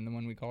one, Jim, than the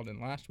one we called in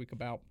last week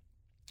about.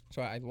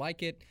 So I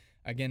like it.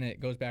 Again, it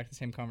goes back to the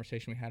same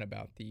conversation we had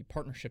about the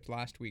partnerships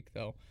last week,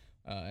 though,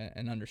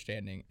 and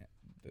understanding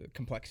the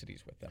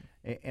complexities with them.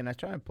 And I was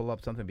trying to pull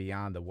up something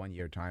beyond the 1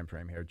 year time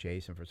frame here,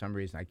 Jason. For some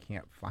reason, I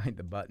can't find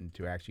the button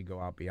to actually go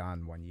out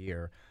beyond 1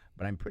 year.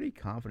 But I'm pretty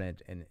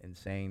confident in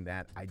saying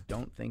that I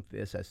don't think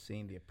this has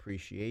seen the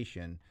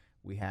appreciation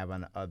we have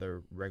on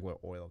other regular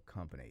oil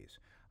companies.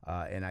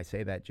 And I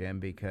say that, Jim,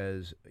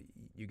 because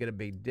you get a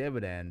big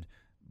dividend,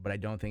 but I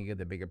don't think you get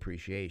the big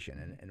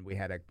appreciation. And we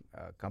had a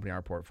company in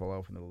our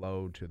portfolio from the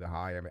low to the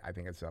high. I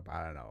think it's up,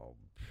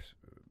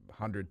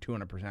 100,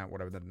 200%,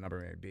 whatever the number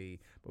may be.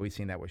 But we've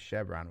seen that with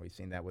Chevron. We've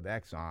seen that with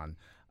Exxon.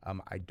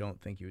 I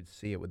don't think you would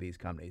see it with these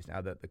companies.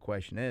 Now, the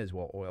question is,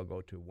 will oil go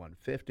to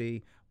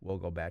 150? Will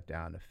go back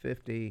down to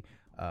 50?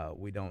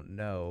 We don't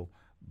know.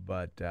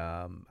 But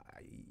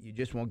you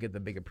just won't get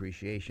the big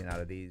appreciation out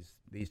of these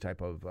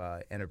type of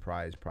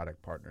enterprise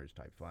product partners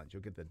type funds.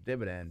 You'll get the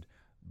dividend,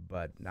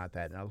 but not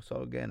that. And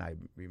also, again, I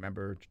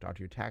remember to talk to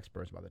your tax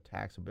person about the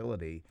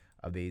taxability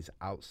of these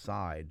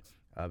outside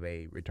of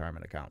a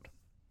retirement account.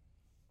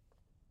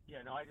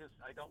 Yeah, no, I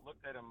don't look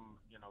at them,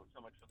 so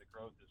much for the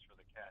growth as for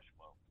the cash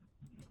flow.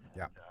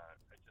 Yeah.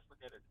 I just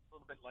look at it a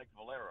little bit like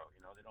Valero.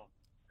 They don't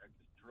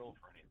just drill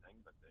for anything,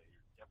 but they're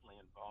definitely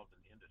involved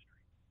in the industry.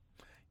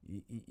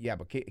 Yeah,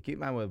 but keep in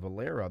mind with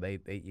Valero,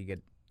 you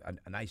get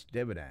a nice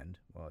dividend.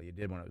 Well, you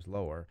did when it was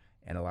lower,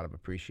 and a lot of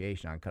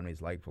appreciation on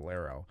companies like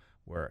Valero,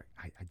 where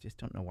I just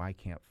don't know why I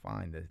can't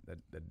find the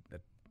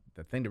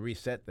thing to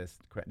reset this.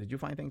 Did you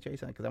find anything,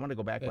 Jason? Because I want to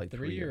go back like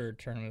 3 years. The 3-year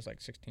return was like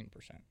 16%.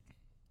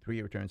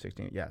 3-year return,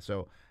 16. Yeah.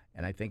 So,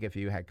 and I think if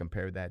you had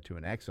compared that to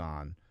an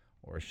Exxon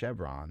or a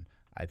Chevron,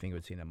 I think it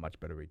would see a much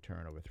better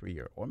return over 3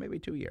 year or maybe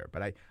 2 year.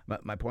 But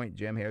my point,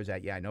 Jim, here is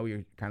that I know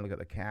you're kind of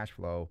looking at the cash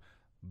flow,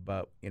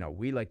 but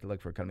we like to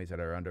look for companies that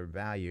are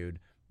undervalued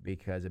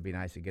because it'd be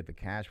nice to get the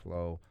cash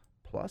flow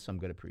plus some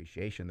good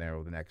appreciation there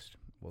over the next,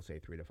 we'll say,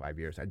 3 to 5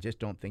 years. I just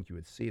don't think you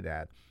would see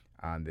that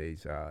on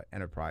these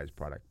enterprise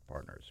product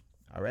partners.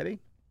 All righty?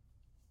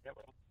 Yeah,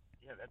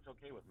 that's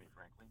okay with me,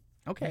 frankly.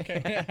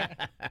 Okay.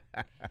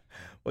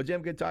 Well,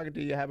 Jim, good talking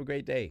to you. Have a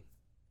great day.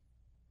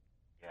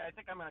 Yeah, I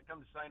think I'm going to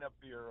come sign up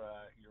for your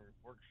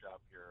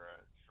workshop here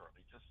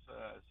shortly, just so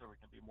we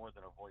can be more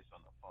than a voice on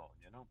the phone,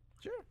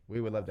 Sure.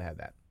 We would love to have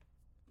that.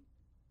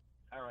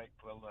 All right.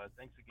 Well,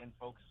 thanks again,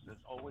 folks, as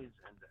always,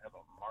 and have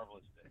a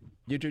marvelous day.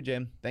 You too,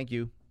 Jim. Thank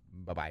you.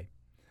 Bye-bye.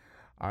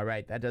 All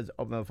right. That does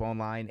open the phone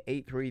line,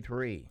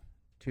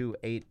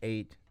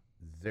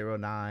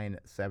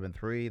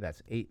 833-288-0973.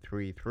 That's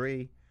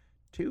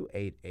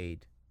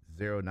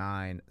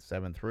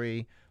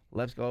 833-288-0973.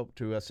 Let's go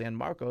to San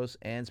Marcos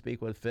and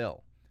speak with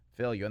Phil.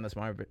 Phil, you're on the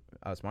Smart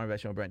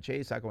Investing with Brent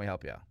Chase. How can we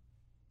help you?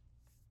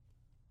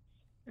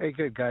 Hey,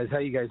 good, guys. How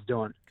you guys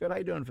doing? Good. How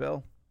you doing,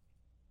 Phil?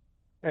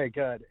 Hey,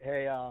 good.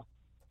 Hey,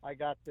 I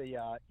got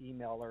the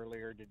email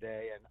earlier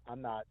today, and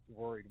I'm not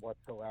worried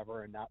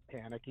whatsoever and not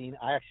panicking.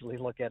 I actually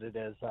look at it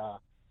as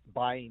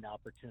buying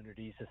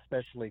opportunities,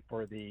 especially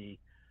for the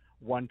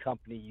one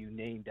company you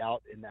named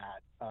out in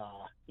that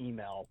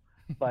email.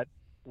 But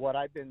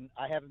I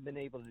haven't been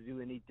able to do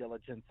any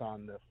diligence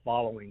on the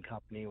following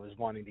company. Was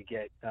wanting to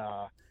get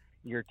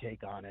your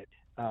take on it.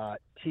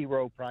 T.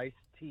 Rowe Price,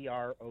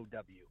 TROW.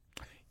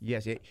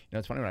 Yes,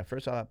 it's funny, when I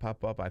first saw that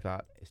pop up, I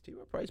thought, is T.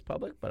 Rowe Price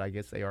public? But I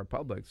guess they are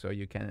public, so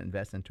you can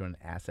invest into an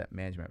asset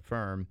management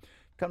firm.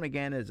 Company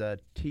again is a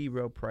T.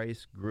 Rowe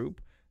Price Group.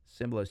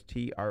 Symbol is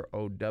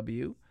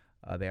TROW.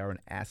 They are an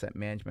asset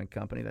management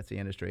company. That's the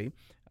industry.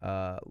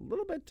 A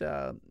little bit,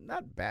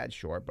 not bad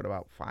short, but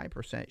about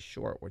 5%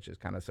 short, which is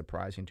kind of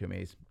surprising to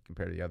me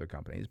compared to the other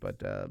companies,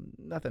 but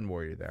nothing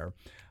worried there.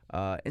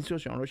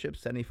 Institutional ownership,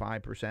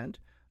 75%.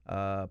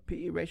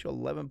 PE ratio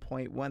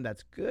 11.1.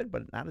 That's good,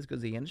 but not as good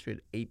as the industry at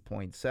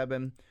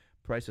 8.7.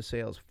 Price of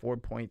sales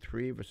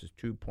 4.3 versus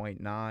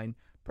 2.9.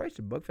 Price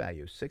to book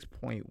value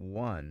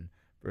 6.1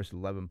 versus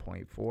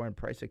 11.4, and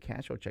price of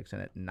cash flow checks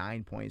in at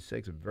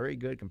 9.6. Very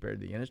good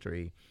compared to the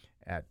industry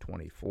at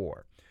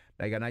 24.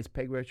 Now you got a nice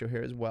PEG ratio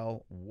here as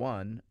well,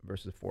 1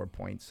 versus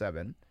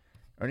 4.7.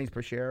 Earnings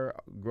per share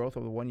growth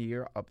over the 1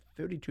 year up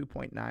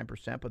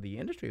 32.9%, but the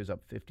industry was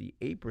up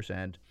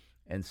 58%.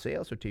 And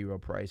sales for T. Rowe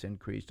Price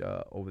increased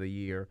over the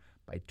year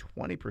by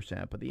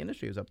 20%, but the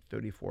industry was up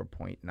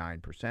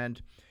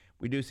 34.9%.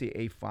 We do see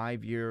a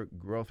 5-year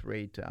growth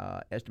rate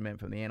estimate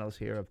from the analysts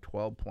here of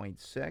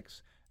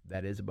 12.6.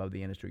 That is above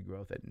the industry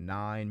growth at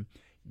 9.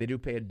 They do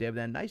pay a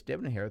dividend, nice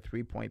dividend here,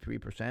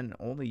 3.3%, and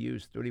only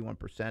use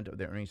 31% of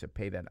their earnings to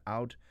pay that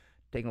out.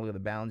 Taking a look at the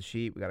balance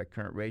sheet, we got a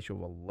current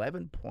ratio of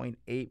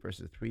 11.8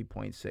 versus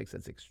 3.6.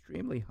 That's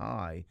extremely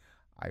high.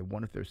 I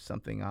wonder if there's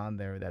something on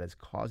there that is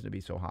causing it to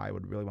be so high. I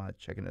would really want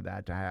to check into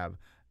that to have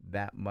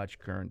that much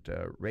current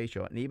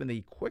ratio. And even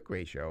the quick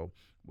ratio,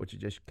 which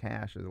is just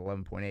cash, is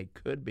 11.8,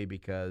 could be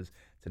because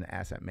it's an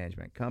asset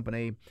management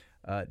company.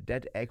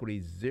 Debt to equity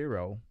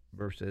 0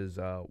 versus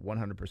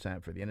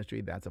 100% for the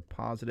industry. That's a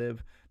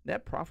positive.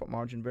 Net profit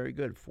margin, very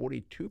good,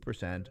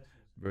 42%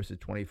 versus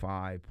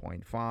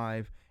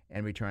 25.5.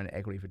 And return on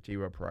equity for T.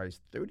 Rowe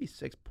Price,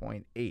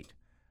 36.8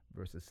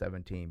 versus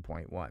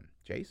 17.1.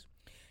 Chase?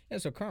 Yeah,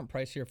 so current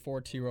price here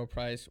for T. Rowe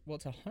Price, well,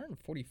 it's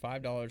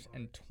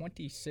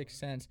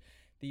 $145.26.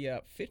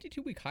 The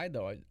 52-week high,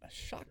 though, I was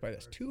shocked by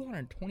this,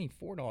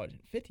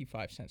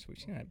 $224.55. We've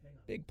seen a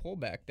big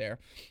pullback there.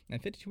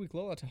 And 52-week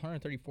low, that's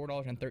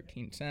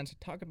 $134.13.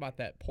 Talk about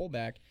that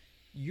pullback.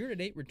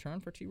 Year-to-date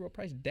return for T. Rowe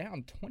Price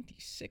down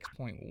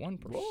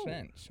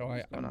 26.1%.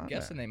 So I'm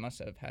guessing they must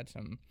have had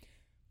some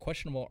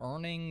questionable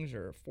earnings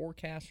or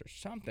forecasts or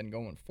something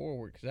going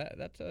forward, because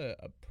that's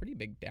a pretty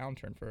big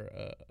downturn for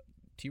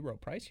T. Rowe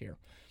Price here.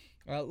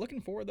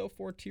 Looking forward, though,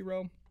 for T.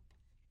 Rowe,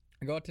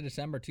 I go out to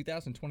December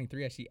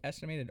 2023. I see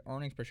estimated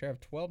earnings per share of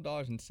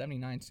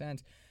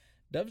 $12.79.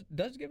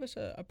 Does give us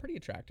a pretty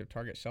attractive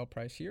target sell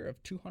price here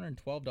of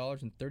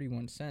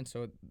 $212.31.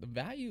 So the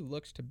value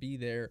looks to be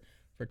there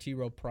for T.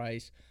 Rowe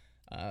Price.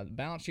 The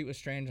balance sheet was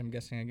strange, I'm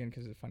guessing, again,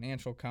 because it's a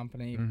financial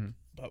company. Mm-hmm.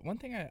 But one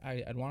thing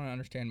I'd want to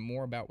understand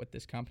more about with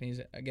this company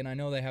is, again, I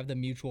know they have the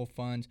mutual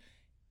funds.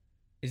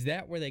 Is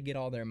that where they get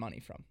all their money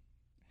from?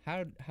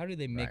 How do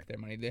they make their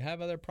money? Do they have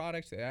other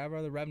products? Do they have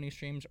other revenue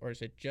streams? Or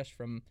is it just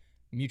from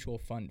mutual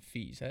fund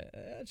fees?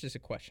 That's just a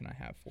question I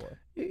have for.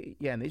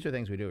 Yeah, and these are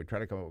things we do. We try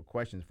to come up with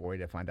questions for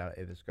you to find out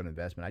if it's a good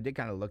investment. I did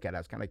kind of look at it. I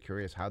was kind of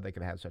curious how they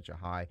could have such a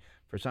high.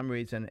 For some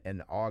reason,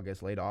 in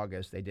August, late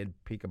August, they did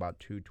peak about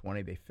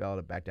 220. They fell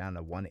back down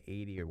to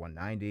 180 or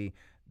 190.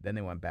 Then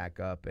they went back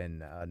up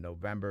in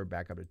November,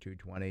 back up to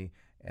 220.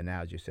 And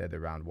now, as you said,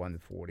 they're around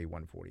 140,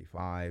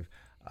 145.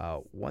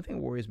 One thing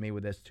that worries me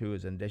with this, too,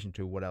 is in addition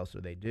to what else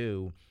do they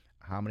do,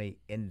 how many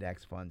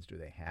index funds do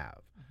they have?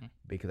 Mm-hmm.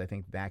 Because I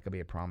think that could be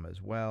a problem as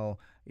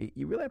well.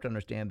 You really have to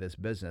understand this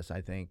business,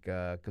 I think,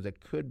 because it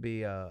could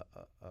be a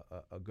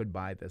good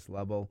buy at this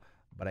level,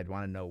 but I'd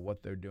want to know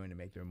what they're doing to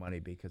make their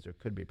money, because there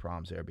could be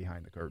problems there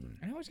behind the curtain.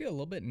 I always get a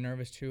little bit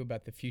nervous, too,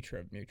 about the future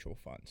of mutual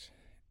funds.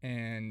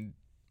 And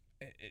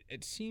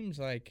it seems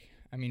like,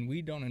 I mean,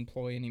 we don't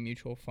employ any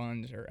mutual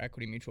funds or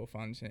equity mutual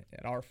funds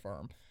at our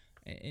firm.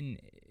 And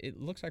it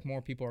looks like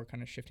more people are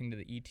kind of shifting to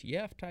the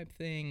ETF type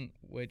thing,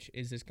 which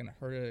is this going to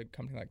hurt a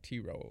company like T.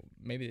 Rowe?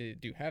 Maybe they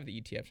do have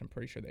the ETFs. I'm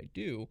pretty sure they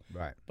do.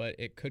 Right. But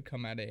it could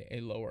come at a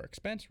lower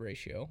expense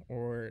ratio,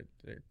 or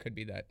there could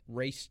be that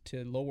race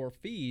to lower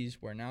fees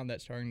where now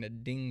that's starting to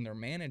ding their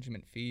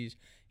management fees.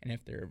 And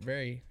if they're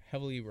very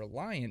heavily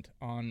reliant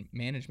on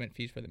management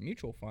fees for the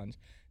mutual funds,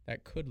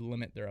 that could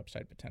limit their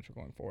upside potential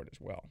going forward as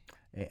well.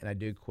 And I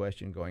do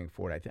question going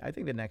forward. I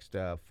think the next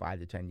 5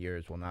 to 10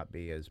 years will not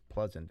be as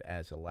pleasant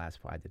as the last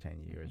 5 to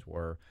 10 years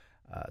were.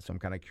 So I'm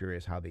kind of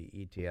curious how the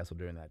ETFs will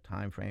do in that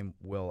time frame.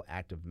 Will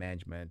active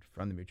management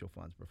from the mutual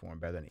funds perform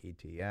better than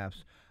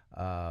ETFs?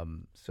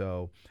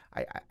 So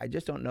I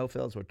just don't know,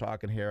 Phil, as we're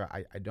talking here.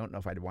 I don't know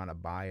if I'd want to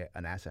buy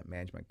an asset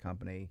management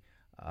company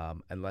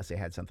unless they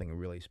had something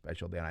really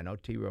special there. And I know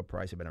T. Rowe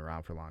Price have been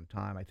around for a long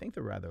time. I think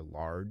they're rather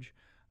large.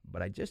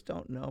 but I just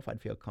don't know if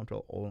I'd feel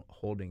comfortable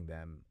holding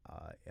them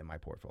in my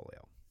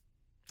portfolio.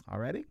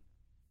 Alrighty?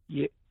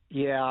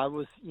 Yeah, I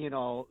was,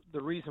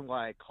 the reason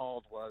why I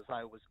called was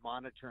I was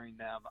monitoring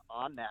them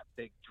on that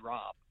big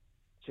drop.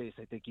 Chase,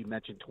 I think you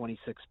mentioned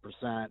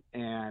 26%.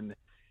 And,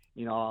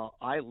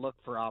 I look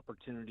for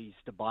opportunities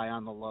to buy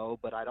on the low,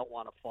 but I don't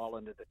want to fall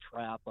into the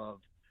trap of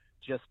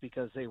just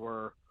because they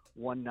were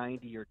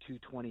 190 or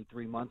 220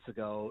 3 months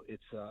ago,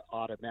 it's an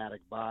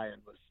automatic buy,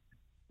 and was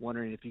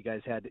wondering if you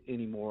guys had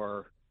any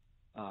more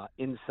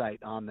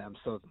insight on them.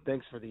 So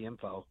thanks for the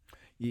info.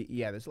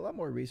 Yeah, there's a lot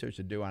more research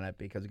to do on it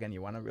because, again,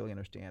 you want to really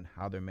understand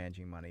how they're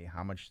managing money,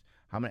 how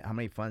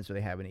many funds do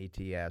they have in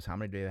ETFs, how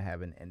many do they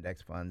have in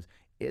index funds.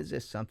 Is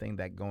this something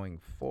that going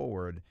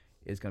forward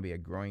is going to be a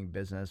growing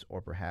business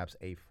or perhaps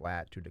a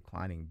flat to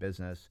declining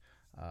business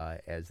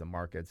as the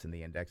markets and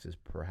the indexes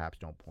perhaps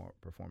don't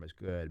perform as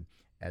good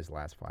as the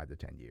last 5 to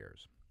 10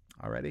 years?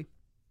 Alrighty?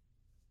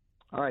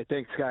 All right,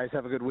 thanks, guys.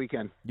 Have a good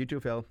weekend. You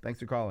too, Phil. Thanks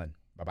for calling.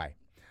 Bye-bye.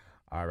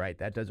 All right,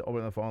 that does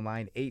open the phone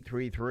line,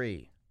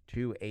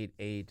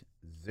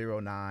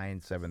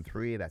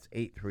 833-288-0973. That's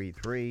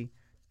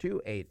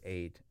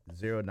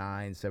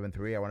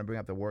 833-288-0973. I want to bring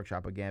up the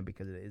workshop again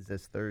because it is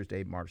this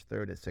Thursday, March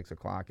 3rd at 6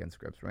 o'clock in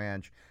Scripps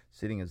Ranch.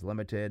 Seating is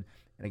limited.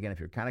 And again, if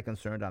you're kind of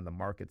concerned on the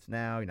markets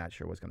now, you're not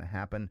sure what's going to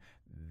happen,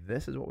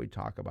 this is what we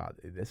talk about.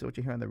 This is what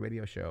you hear on the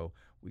radio show.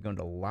 We go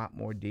into a lot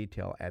more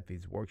detail at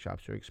these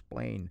workshops to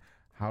explain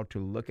how to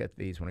look at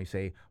these. When we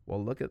say,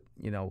 well, look a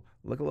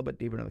little bit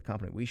deeper into the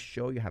company. We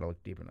show you how to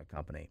look deeper into the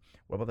company.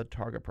 What about the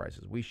target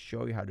prices? We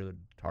show you how to do the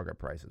target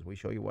prices. We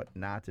show you what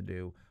not to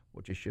do,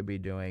 what you should be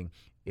doing.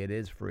 It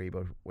is free,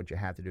 but what you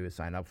have to do is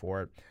sign up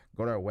for it.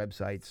 Go to our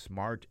website,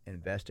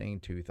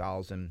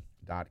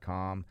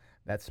 smartinvesting2000.com.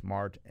 That's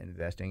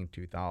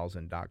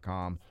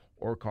smartinvesting2000.com,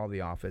 or call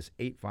the office,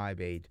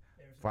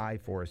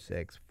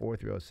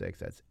 858-546-4306.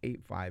 That's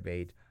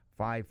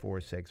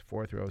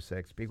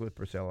 858-546-4306. Speak with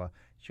Priscilla.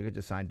 She'll get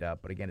you signed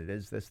up. But again, it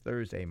is this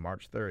Thursday,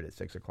 March 3rd at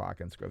 6 o'clock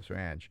in Scripps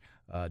Ranch.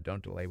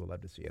 Don't delay. We'd love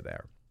to see you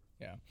there.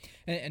 Yeah.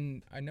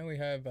 And I know we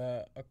have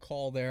a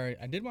call there.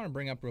 I did want to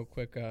bring up real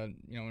quick, when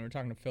we were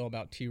talking to Phil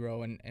about T.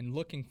 Rowe and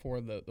looking for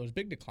those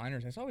big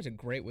decliners, that's always a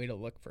great way to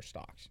look for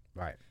stocks.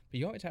 Right. But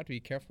you always have to be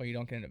careful you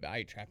don't get into a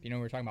value trap. We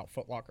were talking about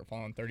Foot Locker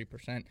falling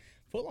 30%.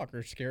 Foot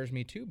Locker scares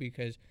me too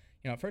because,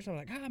 at first I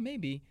was like,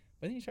 maybe.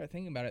 But then you start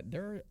thinking about it,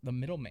 they're the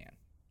middleman.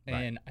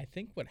 And I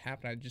think what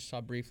happened, I just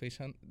saw briefly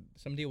some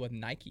deal with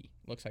Nike.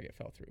 Looks like it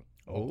fell through.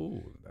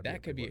 Oh,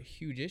 that could be a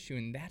huge issue,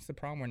 and that's the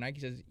problem where Nike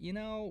says,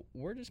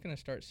 we're just going to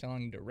start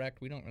selling direct.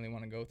 We don't really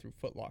want to go through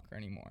Foot Locker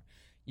anymore.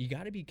 You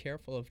got to be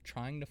careful of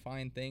trying to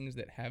find things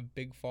that have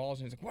big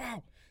falls, and it's like,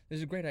 wow, this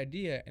is a great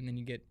idea, and then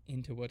you get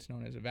into what's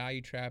known as a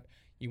value trap.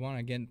 You want to,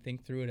 again,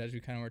 think through it as we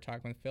kind of were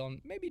talking with Phil, and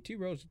maybe T.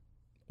 Rowe's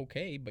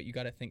okay, but you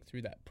got to think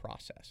through that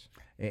process.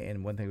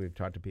 And one thing we've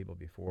talked to people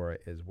before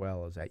as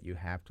well is that you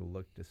have to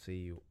look to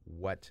see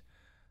what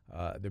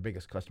their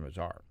biggest customers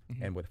are.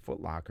 Mm-hmm. And with Foot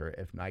Locker,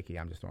 if Nike,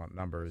 I'm just throwing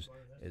numbers,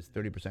 is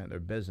 30% of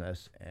their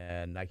business,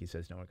 and Nike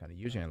says no one can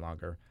use it any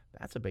longer,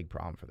 that's a big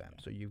problem for them.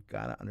 So you've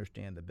got to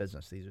understand the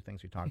business. These are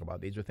things we talk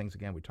about. These are things,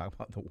 again, we talk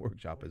about the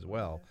workshop as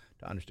well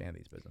to understand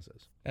these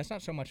businesses. That's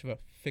not so much of a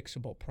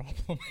fixable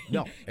problem.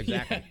 No,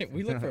 exactly. Yeah,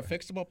 we look for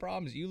fixable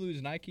problems. You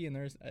lose Nike, and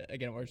there's,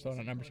 again, we're just throwing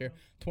out numbers here,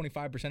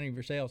 25% of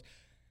your sales.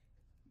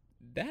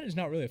 That is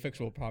not really a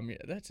fixable problem.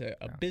 That's a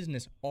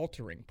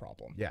business-altering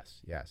problem.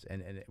 Yes,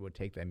 and it would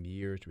take them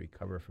years to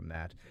recover from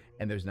that.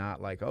 And there's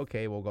not like,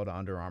 okay, we'll go to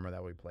Under Armour, that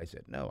will replace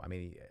it. No, I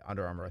mean,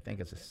 Under Armour, I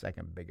think it's the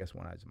second biggest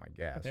one, as my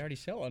guess. But they already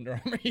sell Under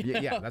Armour.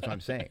 Yeah, that's what I'm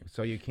saying.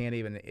 So you can't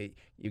even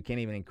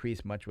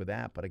increase much with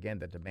that. But again,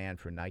 the demand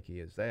for Nike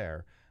is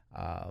there.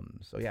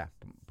 So yeah,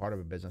 part of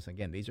a business.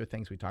 Again, these are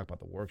things we talk about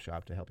the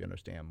workshop to help you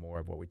understand more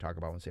of what we talk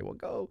about and say, well,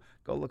 go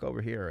look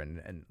over here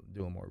and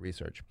do more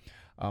research.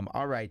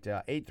 All right,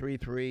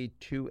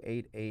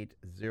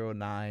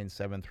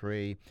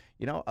 833-288-0973.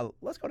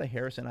 Let's go to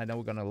Harrison. I know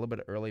we're going a little bit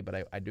early,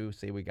 but I do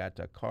see we got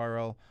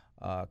Carl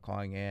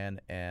calling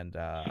in and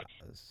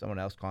someone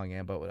else calling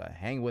in, but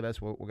hang with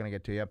us. We're going to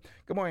get to you.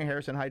 Good morning,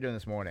 Harrison. How you doing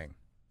this morning?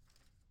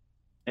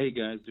 Hey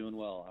guys, doing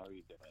well. How are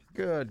you doing?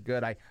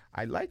 Good. I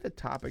like the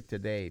topic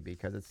today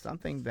because it's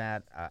something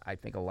that I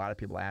think a lot of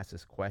people ask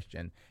this question.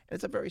 And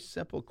it's a very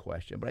simple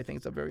question, but I think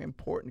it's a very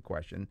important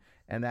question,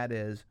 and that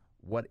is,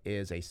 what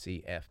is a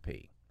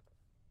CFP?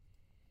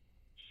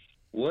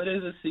 What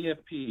is a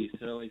CFP?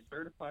 So a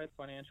certified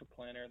financial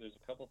planner, there's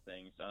a couple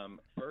things.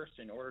 First,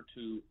 in order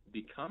to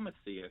become a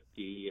CFP,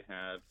 you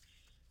have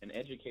an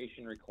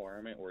education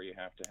requirement where you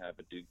have to have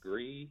a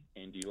degree,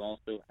 and you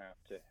also have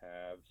to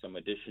have some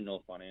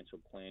additional financial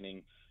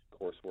planning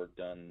coursework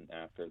done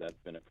after that's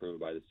been approved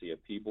by the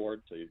CFP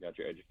board. So you've got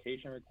your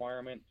education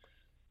requirement.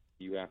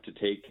 You have to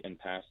take and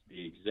pass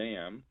the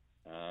exam.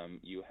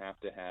 You have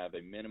to have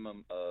a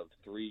minimum of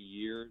 3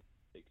 years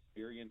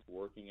experience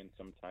working in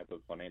some type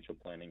of financial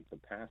planning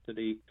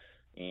capacity,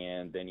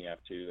 and then you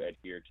have to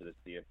adhere to the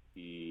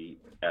CFP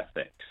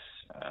ethics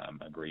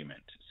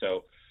agreement.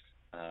 So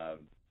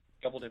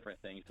couple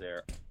different things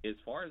there. As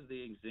far as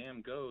the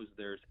exam goes,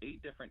 there's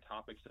 8 different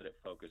topics that it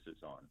focuses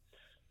on.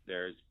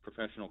 There's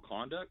professional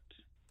conduct,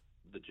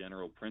 the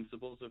general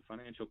principles of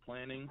financial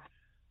planning,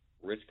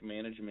 risk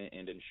management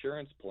and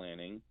insurance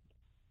planning,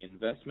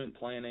 investment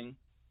planning,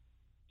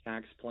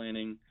 tax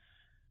planning,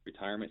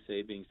 retirement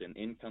savings and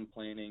income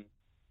planning,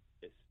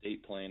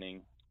 estate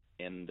planning,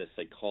 and the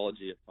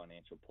psychology of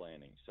financial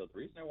planning. So the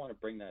reason I want to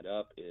bring that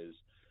up is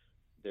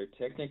there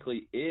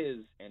technically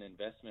is an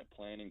investment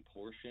planning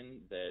portion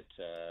that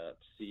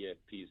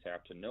CFPs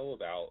have to know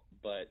about,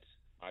 but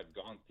I've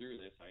gone through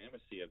this. I am a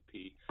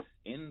CFP.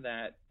 In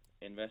that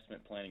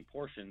investment planning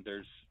portion,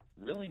 there's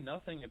really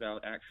nothing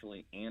about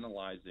actually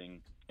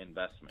analyzing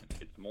investment.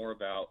 It's more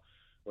about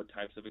what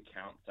types of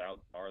accounts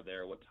are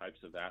there, what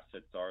types of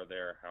assets are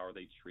there, how are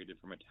they treated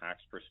from a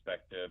tax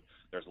perspective.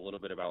 There's a little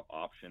bit about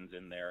options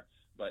in there,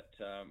 but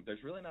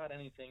there's really not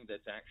anything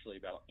that's actually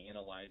about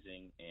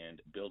analyzing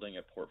and building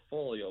a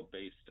portfolio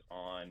based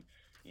on,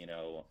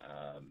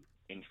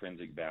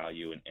 intrinsic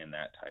value and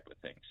that type of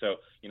thing. So,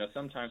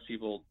 sometimes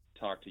people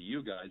talk to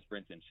you guys,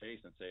 Brent and Chase,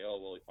 and say, oh,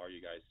 well, are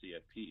you guys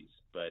CFPs?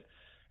 But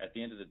at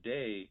the end of the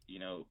day,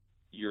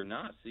 you're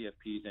not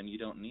CFPs, and you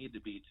don't need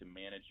to be to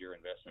manage your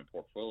investment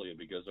portfolio,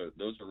 because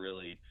those are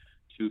really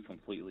 2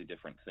 completely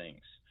different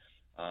things.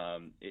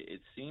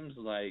 It seems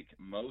like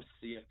most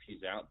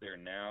CFPs out there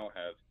now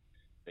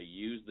they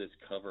use this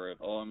cover of,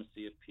 oh, I'm a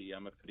CFP,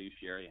 I'm a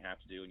fiduciary, you have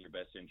to do in your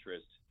best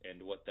interest.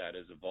 And what that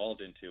has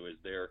evolved into is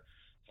their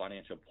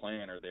financial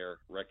plan or their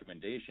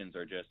recommendations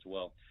are just,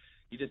 well,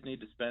 you just need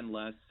to spend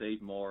less,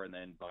 save more, and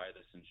then buy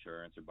this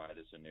insurance or buy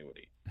this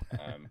annuity.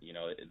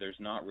 There's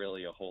not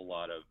really a whole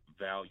lot of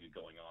value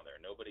going on there.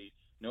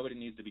 Nobody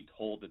needs to be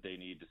told that they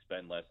need to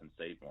spend less and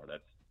save more.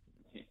 That's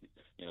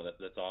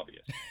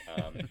obvious.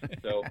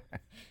 So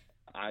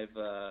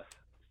I've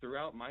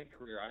throughout my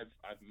career,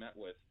 I've met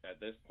with, at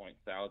this point,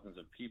 thousands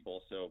of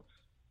people. So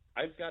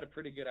I've got a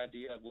pretty good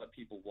idea of what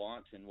people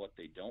want and what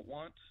they don't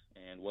want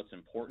and what's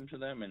important to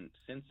them. And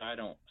since I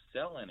don't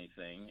sell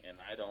anything and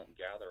I don't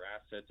gather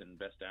assets and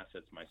invest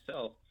assets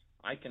myself,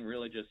 I can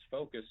really just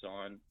focus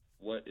on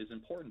what is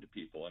important to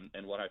people.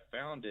 And what I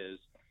found is,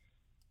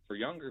 for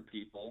younger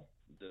people,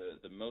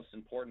 the most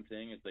important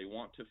thing is they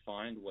want to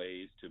find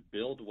ways to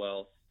build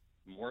wealth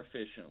more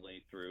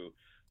efficiently through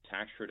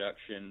tax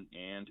reduction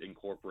and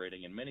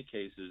incorporating, in many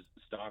cases,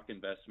 stock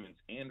investments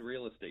and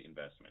real estate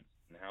investments,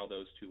 and how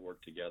those 2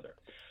 work together.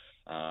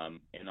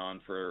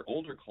 For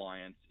older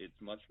clients, it's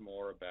much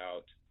more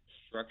about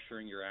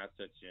structuring your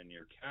assets and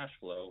your cash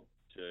flow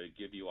to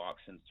give you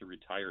options to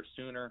retire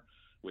sooner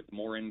with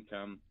more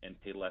income and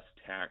pay less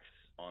tax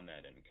on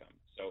that income.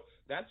 So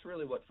that's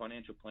really what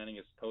financial planning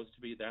is supposed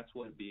to be. That's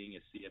what being a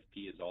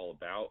CFP is all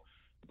about.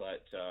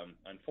 But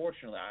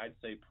unfortunately, I'd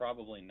say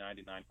probably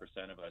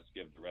 99% of us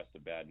give the rest a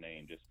bad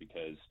name just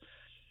because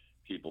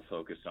people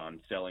focus on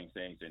selling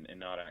things and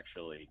not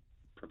actually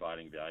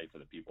providing value for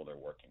the people they're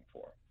working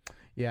for.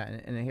 Yeah,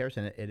 and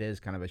Harrison, it is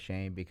kind of a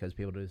shame because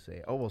people do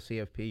say, oh, well,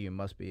 CFP, you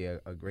must be a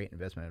great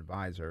investment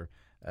advisor.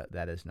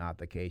 That is not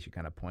the case. You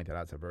kind of pointed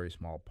out it's a very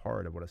small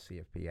part of what a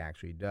CFP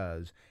actually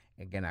does.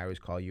 Again, I always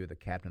call you the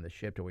captain of the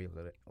ship to where you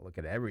look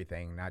at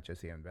everything, not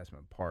just the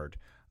investment part.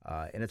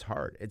 And it's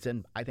hard.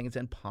 I think it's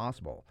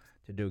impossible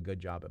to do a good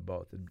job at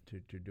both,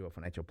 to do a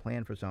financial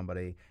plan for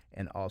somebody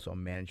and also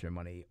manage your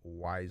money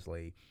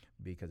wisely,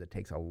 because it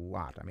takes a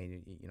lot. I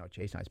mean,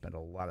 Chase and I spend a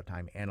lot of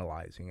time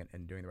analyzing it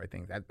and doing the right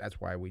things. That's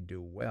why we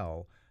do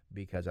well,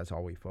 because that's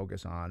all we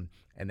focus on.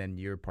 And then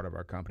you're part of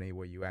our company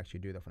where you actually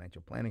do the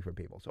financial planning for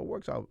people. So it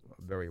works out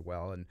very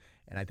well. And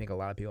I think a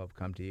lot of people have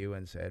come to you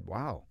and said,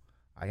 wow,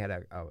 I had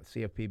a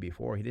CFP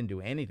before. He didn't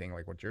do anything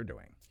like what you're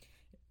doing.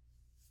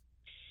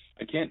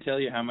 I can't tell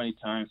you how many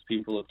times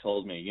people have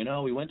told me,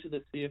 we went to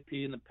the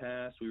CFP in the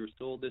past, we were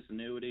sold this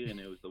annuity, and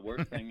it was the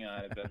worst thing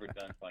I've ever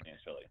done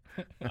financially.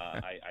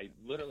 I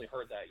literally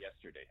heard that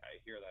yesterday. I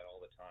hear that all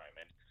the time.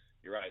 And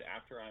you're right.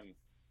 After I'm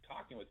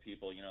talking with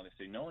people,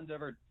 they say no one's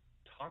ever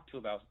talked to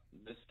about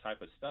this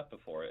type of stuff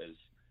before, is,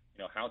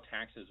 how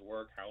taxes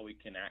work, how we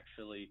can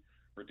actually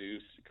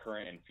reduce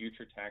current and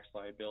future tax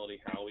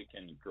liability, how we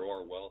can grow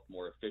our wealth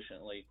more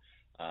efficiently.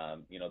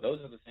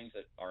 Those are the things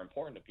that are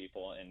important to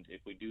people, and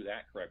if we do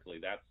that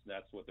correctly,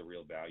 that's what the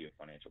real value of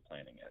financial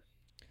planning is.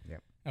 Yeah,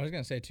 I was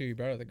going to say too, you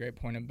brought up a great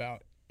point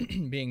about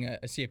being a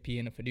CFP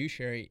and a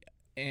fiduciary,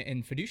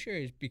 and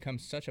fiduciary has become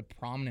such a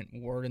prominent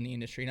word in the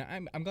industry,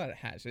 and I'm glad it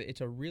has.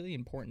 It's a really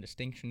important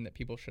distinction that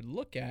people should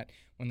look at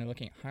when they're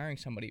looking at hiring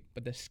somebody.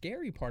 But the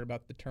scary part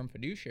about the term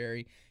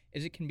fiduciary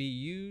is it can be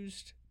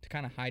used to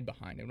kind of hide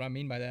behind it. What I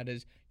mean by that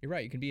is, you're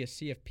right, you can be a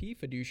CFP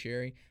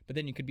fiduciary, but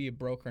then you could be a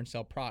broker and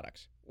sell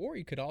products. Or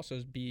you could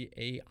also be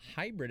a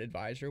hybrid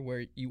advisor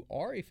where you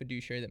are a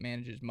fiduciary that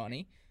manages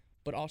money,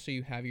 but also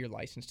you have your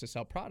license to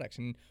sell products.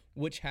 And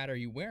which hat are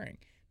you wearing?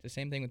 It's the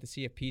same thing with the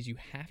CFPs. You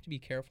have to be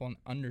careful and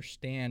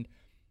understand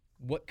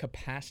what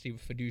capacity of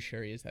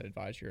fiduciary is that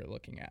advisor you're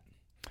looking at.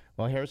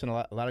 Well, Harrison,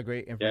 a lot of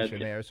great information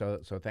there. So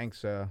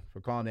thanks for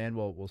calling in.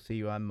 We'll see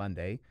you on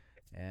Monday,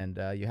 and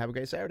you have a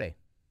great Saturday.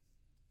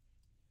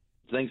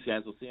 Thanks,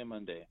 guys. We'll see you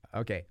Monday.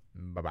 Okay,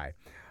 bye-bye.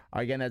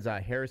 Again, that's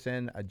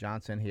Harrison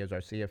Johnson. He is our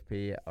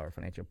CFP, our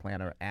financial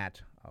planner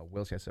at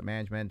Wilson Asset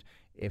Management.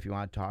 If you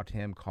want to talk to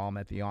him, call him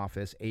at the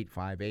office,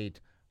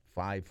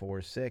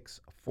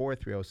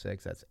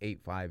 858-546-4306. That's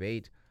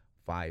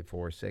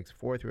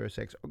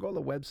 858-546-4306. Or go to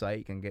the website.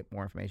 You can get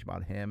more information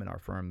about him and our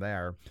firm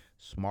there,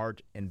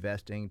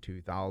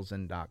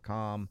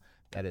 smartinvesting2000.com.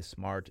 That is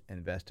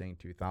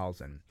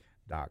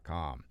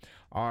smartinvesting2000.com.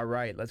 All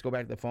right, let's go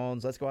back to the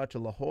phones. Let's go out to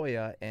La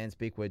Jolla and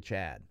speak with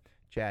Chad.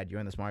 Chad, you're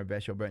in the Smart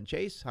Invest Show. Brent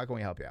Chase, how can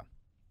we help you?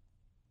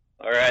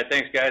 All right,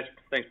 thanks, guys.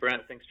 Thanks,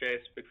 Brent. Thanks,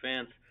 Chase. Big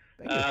fans.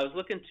 Thank you. I was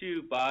looking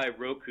to buy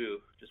Roku.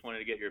 Just wanted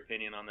to get your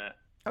opinion on that.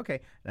 Okay,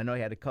 and I know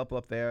you had a couple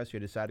up there, so you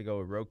decided to go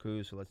with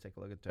Roku. So let's take a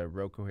look at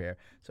Roku here.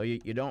 So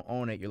you don't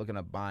own it. You're looking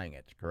at buying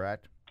it,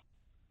 correct?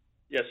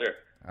 Yes, sir.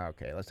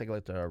 Okay, let's take a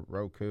look at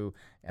Roku.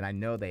 And I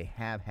know they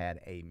have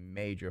had a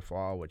major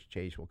fall, which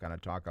Chase will kind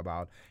of talk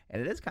about.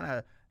 And it is kind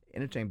of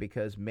interesting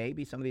because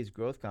maybe some of these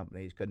growth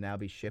companies could now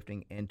be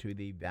shifting into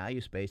the value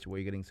space where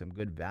you're getting some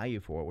good value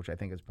for it, which I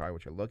think is probably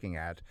what you're looking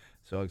at.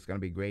 So it's going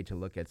to be great to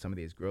look at some of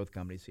these growth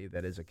companies, see if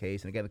that is the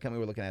case. And again, the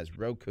company we're looking at is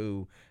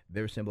Roku.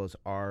 Their symbol is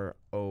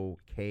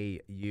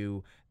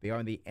ROKU. They are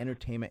in the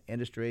entertainment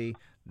industry.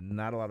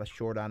 Not a lot of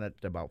short on it,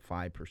 about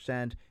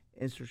 5%.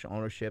 Institutional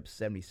ownership,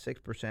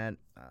 76%.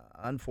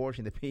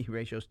 Unfortunately, the P/E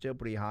ratio is still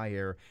pretty high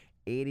here,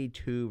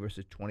 82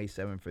 versus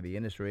 27 for the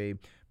industry.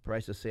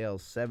 Price of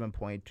sales,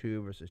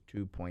 7.2 versus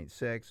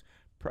 2.6.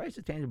 Price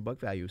to tangible book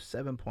value,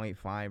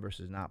 7.5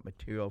 versus not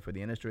material for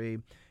the industry.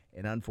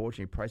 And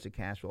unfortunately, price to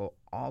cash flow,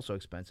 also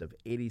expensive,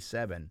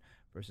 87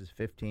 versus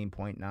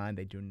 15.9.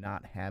 They do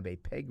not have a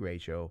PEG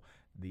ratio.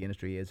 The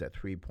industry is at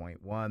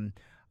 3.1.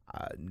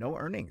 No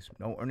earnings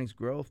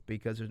growth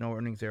because there's no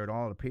earnings there at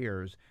all, it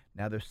appears.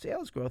 Now, their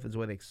sales growth is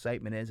where the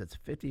excitement is. It's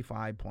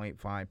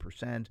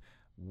 55.5%,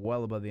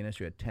 well above the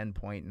industry at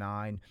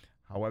 10.9.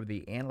 However,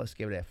 the analysts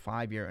give it a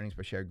 5-year earnings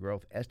per share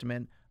growth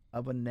estimate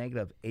of a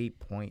negative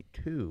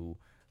 8.2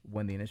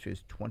 when the industry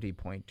is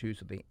 20.2.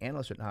 So the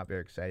analysts are not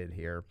very excited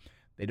here.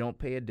 They don't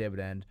pay a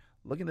dividend.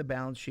 Looking at the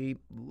balance sheet,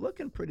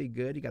 looking pretty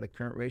good. You got a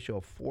current ratio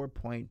of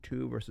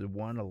 4.2 versus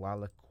 1. A lot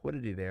of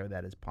liquidity there.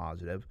 That is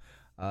positive.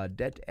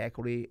 Debt to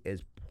equity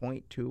is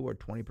 0.2 or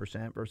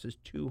 20% versus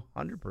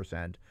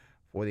 200%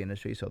 for the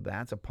industry, so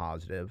that's a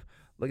positive.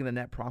 Looking at the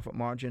net profit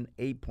margin,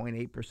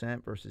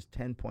 8.8% versus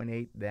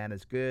 10.8. That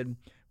is good.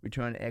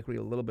 Return on equity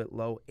a little bit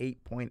low,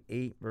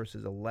 8.8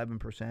 versus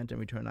 11%, and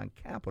return on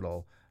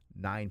capital,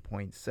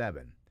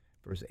 9.7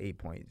 versus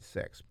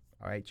 8.6.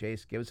 All right,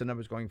 Chase, give us the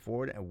numbers going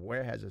forward, and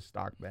where has the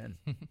stock been?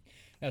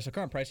 Yeah, so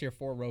current price here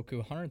for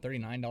Roku,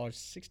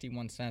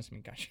 $139.61. I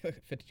mean, gosh,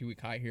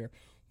 52-week high here,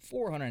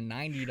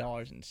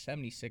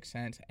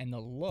 $490.76, and the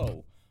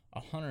low,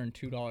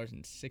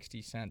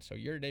 $102.60. So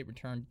year-to-date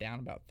return down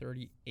about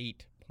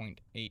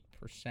 38.8%.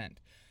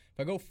 If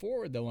I go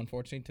forward, though,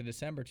 unfortunately, to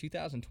December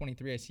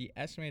 2023, I see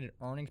estimated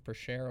earnings per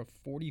share of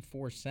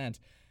 44 cents.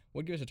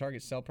 Would give us a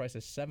target sell price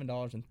of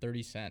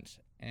 $7.30.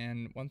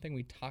 And one thing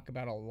we talk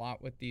about a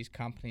lot with these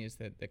companies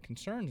that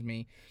concerns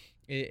me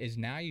is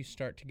now you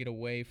start to get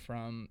away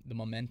from the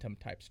momentum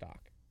type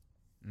stock.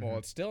 Mm-hmm. Well,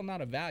 it's still not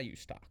a value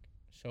stock.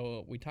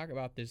 So we talk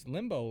about this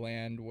limbo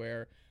land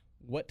where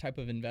what type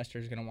of investor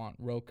is going to want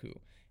Roku?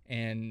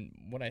 And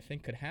what I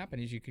think could happen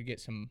is you could get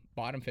some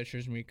bottom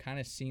fishers, and we've kind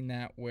of seen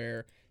that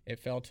where it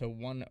fell to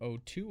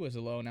 102 as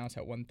a low. Now it's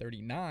at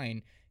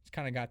 139. It's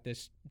kind of got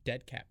this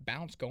dead cat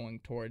bounce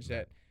going towards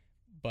that.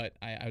 But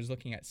I was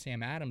looking at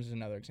Sam Adams as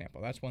another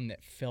example. That's one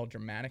that fell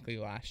dramatically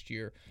last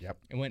year. Yep.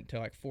 It went to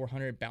like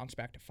 400, bounced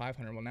back to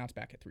 500. Well, now it's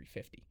back at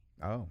 350.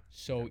 Oh.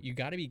 So you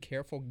got to be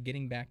careful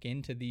getting back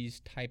into these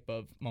type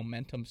of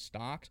momentum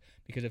stocks,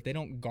 because if they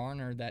don't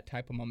garner that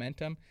type of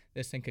momentum,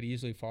 this thing could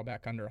easily fall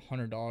back under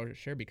 $100 a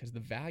share because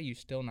the value's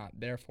still not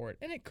there for it.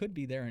 And it could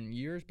be there in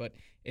years, but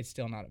it's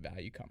still not a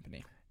value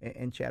company.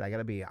 And Chad, I got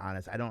to be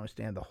honest, I don't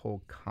understand the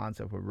whole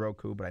concept of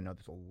Roku, but I know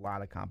there's a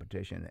lot of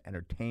competition,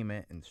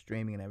 entertainment and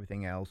streaming and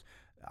everything else.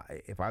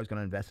 If I was going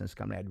to invest in this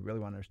company, I'd really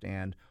want to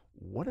understand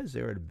what is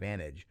their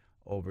advantage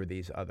over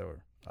these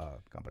other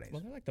companies.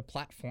 Well, they're like the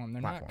platform.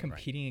 They're not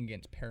competing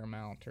against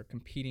Paramount or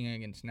competing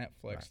against Netflix.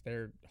 Right.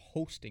 They're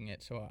hosting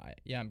it. So,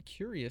 I'm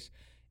curious,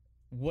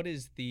 what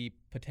is the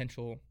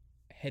potential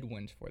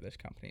headwinds for this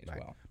company as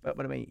well? But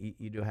I mean,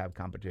 you do have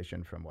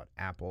competition from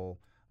Apple.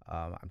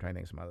 I'm trying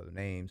to think of some other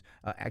names.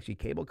 Actually,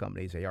 cable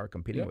companies, they are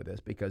competing with this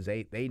because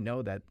they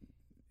know that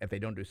if they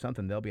don't do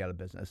something, they'll be out of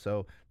business.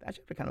 So that's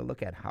you have to kind of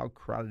look at how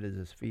crowded is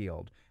this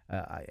field.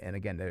 And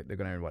again, they're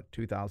going to earn,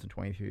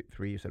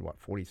 2023, you said,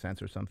 40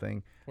 cents or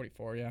something?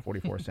 44, yeah.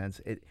 44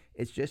 cents.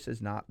 It's just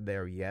is not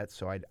there yet,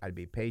 so I'd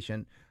be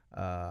patient.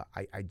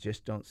 I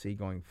just don't see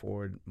going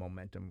forward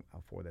momentum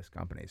for this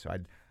company. So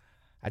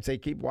I'd say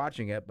keep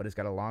watching it, but it's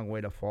got a long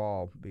way to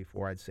fall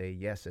before I'd say,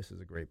 yes, this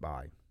is a great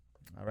buy.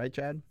 All right,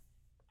 Chad?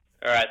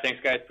 All right, thanks,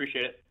 guys.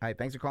 Appreciate it. All right,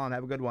 thanks for calling.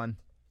 Have a good one.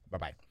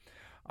 Bye-bye.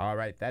 All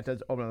right, that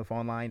does open the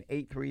phone line,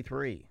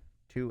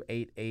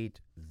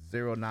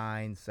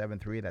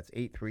 833-288-0973. That's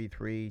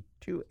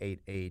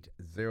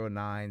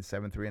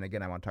 833-288-0973. And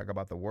again, I want to talk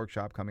about the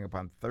workshop coming up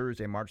on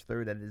Thursday, March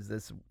 3rd. That is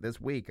this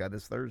week,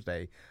 this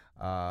Thursday.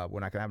 We're not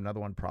going to have another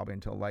one probably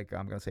until I'm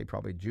going to say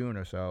probably June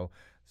or so.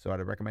 So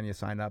I'd recommend you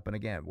sign up. And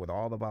again, with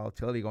all the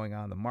volatility going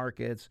on in the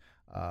markets,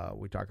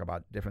 we talk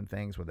about different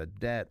things with the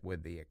debt,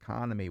 with the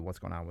economy, what's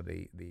going on with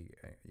the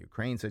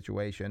Ukraine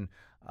situation.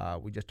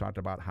 We just talked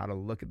about how to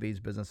look at these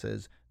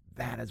businesses.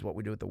 That is what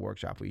we do at the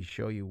workshop. We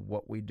show you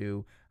what we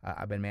do.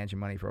 I've been managing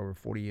money for over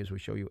 40 years. We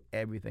show you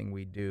everything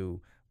we do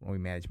when we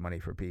manage money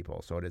for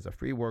people. So it is a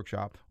free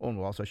workshop. Oh, and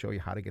we'll also show you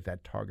how to get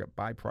that target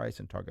buy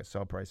price and target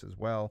sell price as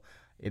well.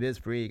 It is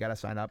free. You got to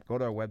sign up. Go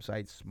to our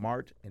website,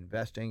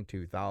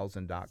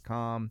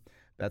 smartinvesting2000.com.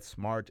 That's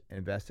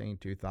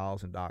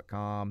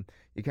smartinvesting2000.com.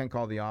 You can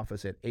call the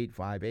office at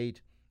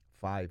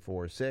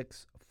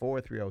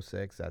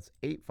 858-546-4306. That's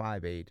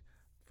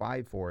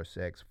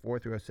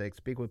 858-546-4306.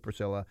 Speak with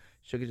Priscilla.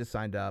 She'll get you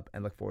signed up,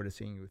 and look forward to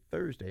seeing you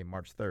Thursday,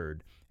 March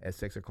 3rd at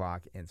 6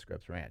 o'clock in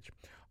Scripps Ranch.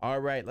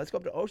 All right, let's go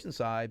up to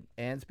Oceanside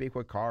and speak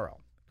with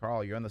Carl.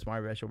 Carl, you're on the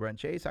Smart Investor Brent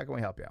Chase. How can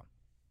we help you?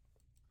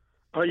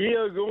 A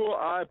year ago,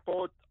 I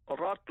bought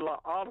Rattler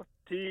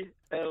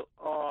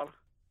RTLR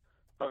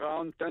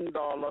around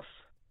 $10.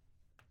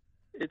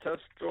 It has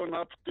gone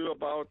up to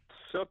about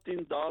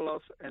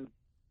 $13 and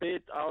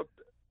paid out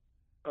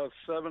a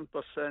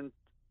 7%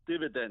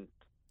 dividend.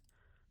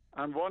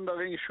 I'm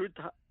wondering, should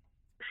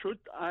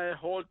I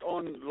hold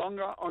on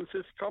longer on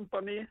this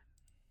company?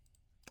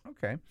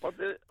 Okay. What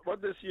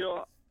is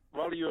your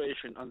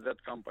valuation on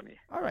that company?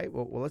 All right.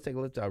 Well, let's take a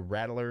look at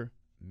Rattler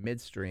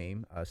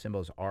Midstream. Symbol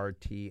is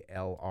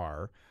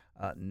RTLR.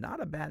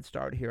 Not a bad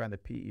start here on the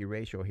PE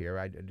ratio here.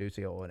 I do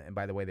see, and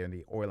by the way, they're in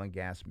the oil and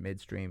gas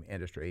midstream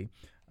industry.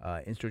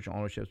 Institutional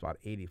ownership is about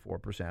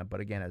 84%. But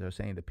again, as I was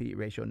saying, the PE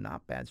ratio,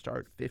 not bad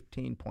start,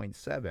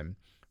 15.7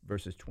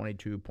 versus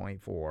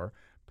 22.4.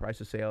 Price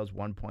of sales,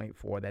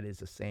 1.4. That is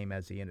the same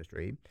as the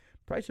industry.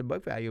 Price to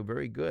book value,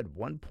 very good,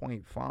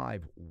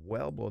 1.5,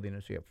 well below the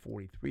industry at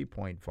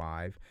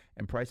 43.5.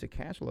 And price of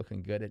cash flow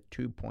looking good at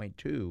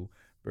 2.2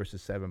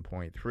 versus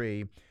 7.3.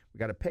 We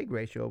got a PEG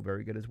ratio,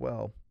 very good as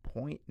well,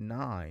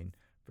 0.9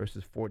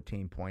 versus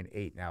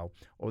 14.8. Now,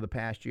 over the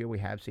past year, we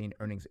have seen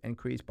earnings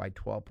increase by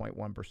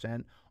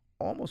 12.1%,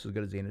 almost as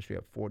good as the industry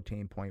at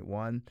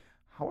 14.1.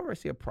 However, I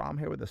see a problem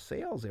here with the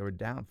sales. They were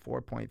down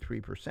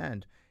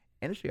 4.3%.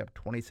 Industry up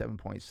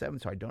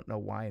 27.7, so I don't know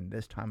why in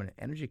this time an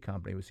energy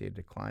company would see a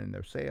decline in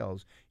their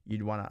sales.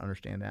 You'd want to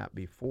understand that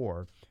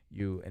before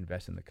you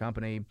invest in the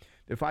company.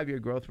 Their 5-year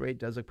growth rate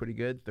does look pretty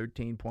good,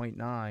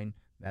 13.9.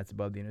 That's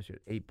above the industry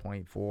at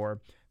 8.4.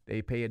 They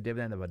pay a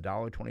dividend of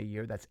 $1.20 a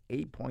year. That's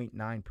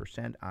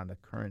 8.9% on the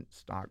current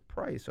stock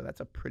price, so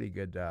that's a pretty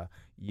good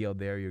yield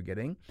there you're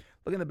getting.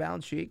 Look at the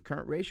balance sheet.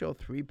 Current ratio,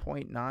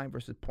 3.9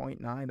 versus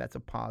 0.9. That's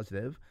a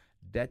positive.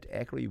 Debt to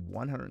equity,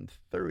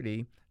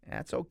 130.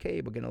 That's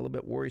okay, but getting a little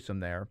bit worrisome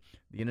there.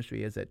 The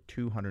industry is at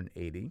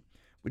 280.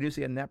 We do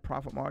see a net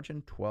profit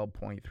margin,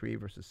 12.3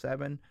 versus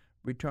 7.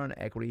 Return on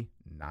equity,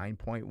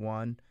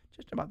 9.1.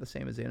 Just about the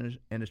same as the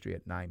industry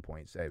at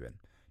 9.7.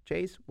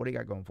 Chase, what do you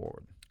got going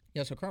forward?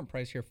 Yeah, so current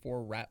price here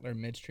for Rattler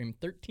Midstream,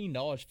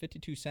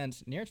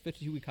 $13.52. Nearest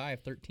 52-week high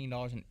of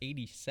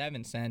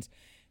 $13.87.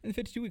 And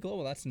the 52-week low,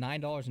 well, that's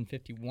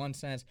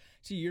 $9.51.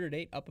 So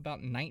year-to-date up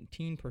about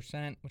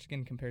 19%, which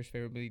again compares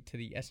favorably to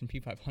the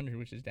S&P 500,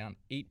 which is down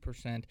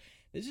 8%.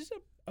 This is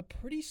a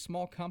pretty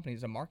small company.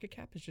 The market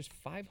cap is just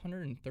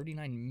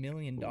 $539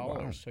 million.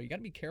 Wow. So you got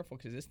to be careful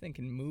because this thing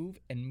can move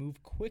and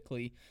move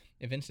quickly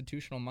if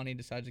institutional money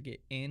decides to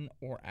get in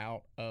or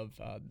out of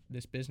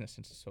this business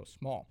since it's so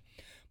small.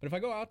 But if I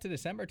go out to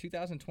December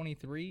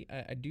 2023,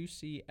 I do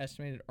see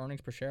estimated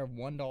earnings per share of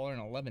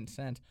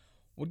 $1.11.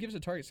 What gives a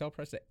target sell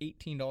price at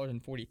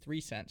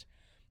 $18.43.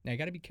 Now, you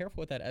got to be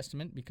careful with that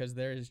estimate because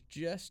there is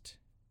just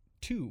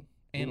two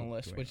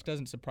analysts, which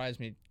doesn't surprise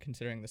me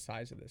considering the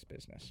size of this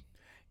business.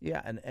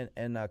 Yeah,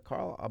 and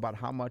Carl, about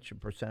how much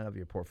percent of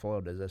your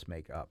portfolio does this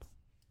make up?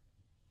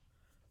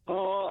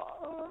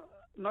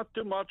 Not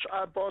too much.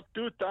 I bought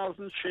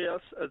 2,000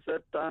 shares at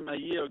that time a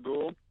year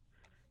ago,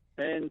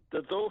 and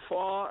so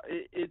far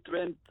it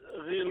went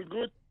real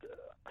good.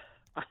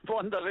 I'm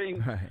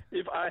wondering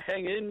if I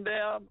hang in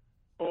there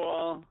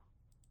or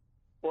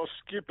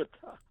skip it.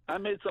 I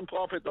made some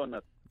profit on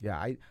it.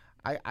 Yeah,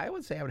 I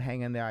would say I would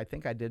hang in there. I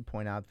think I did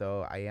point out,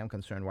 though, I am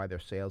concerned why their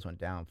sales went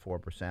down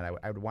 4%.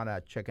 I would want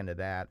to check into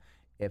that.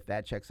 If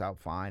that checks out,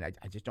 fine.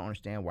 I just don't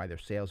understand why their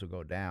sales would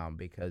go down,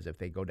 because if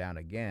they go down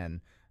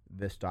again,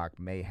 this stock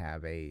may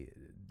have a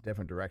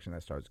different direction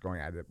that starts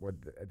going. I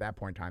would, at that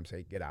point in time,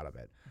 say get out of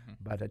it.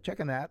 Mm-hmm. But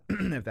checking that,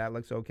 if that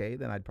looks okay,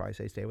 then I'd probably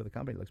say stay with the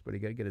company. It looks pretty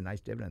good. Get a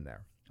nice dividend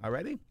there. All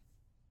righty?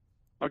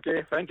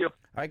 Okay, thank you.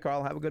 All right,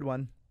 Carl, have a good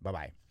one.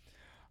 Bye-bye.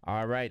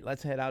 All right,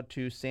 let's head out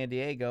to San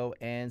Diego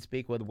and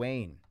speak with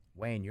Wayne.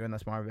 Wayne, you're in the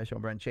Smart Investor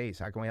with Brent Chase.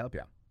 How can we help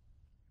you?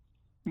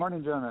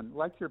 Morning, gentlemen.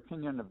 Like your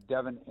opinion of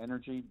Devon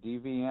Energy,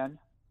 DVN?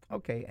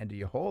 Okay, and do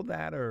you hold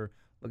that or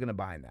looking to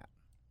buy in that?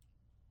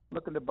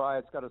 looking to buy.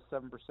 It's got a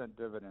 7%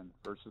 dividend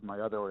versus my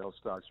other oil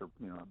stocks are,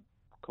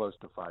 close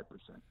to 5%.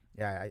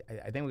 Yeah,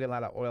 I think we get a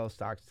lot of oil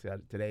stocks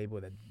today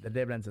with the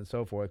dividends and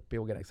so forth.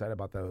 People get excited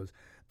about those.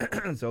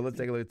 So let's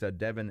take a look at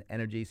Devon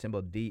Energy,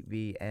 symbol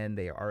DVN.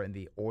 They are in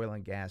the oil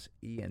and gas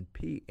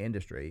E&P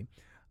industry.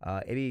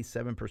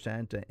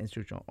 87%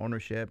 institutional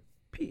ownership.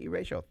 PE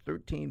ratio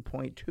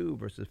 13.2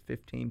 versus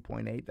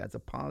 15.8. That's a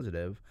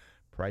positive.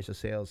 Price of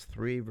sales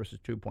 3 versus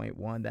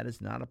 2.1. That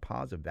is not a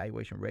positive.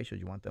 Valuation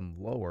ratios, you want them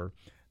lower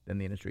than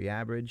the industry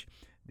average.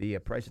 The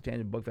price of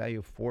tangible book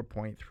value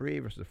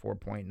 4.3 versus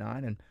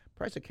 4.9, and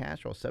price of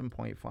cash flow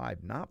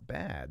 7.5. Not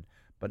bad,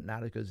 but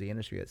not as good as the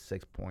industry at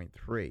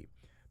 6.3.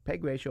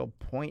 PEG ratio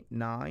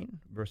 0.9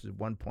 versus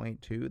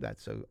 1.2.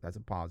 That's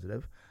a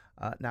positive.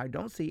 Now I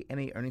don't see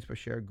any earnings per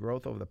share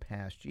growth over the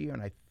past year,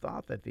 and I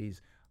thought that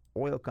these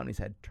oil companies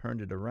had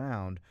turned it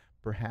around.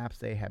 Perhaps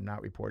they have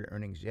not reported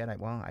earnings yet.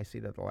 I see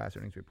that the last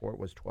earnings report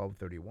was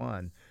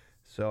 12/31.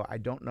 So I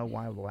don't know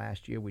why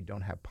last year we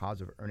don't have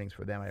positive earnings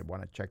for them. I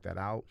want to check that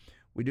out.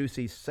 We do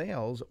see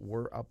sales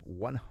were up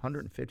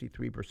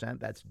 153%.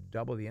 That's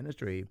double the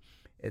industry.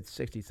 It's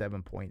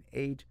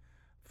 67.8.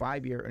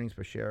 5-year earnings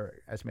per share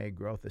estimated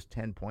growth is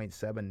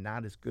 10.7,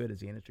 not as good as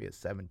the industry at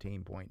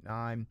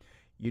 17.9.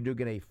 You do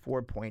get a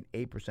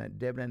 4.8%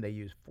 dividend. They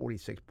use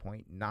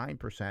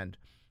 46.9%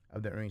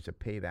 of the earnings to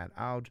pay that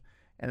out.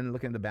 And then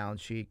looking at the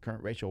balance sheet,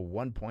 current ratio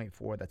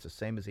 1.4. That's the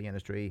same as the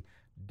industry.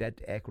 Debt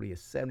to equity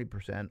is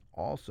 70%,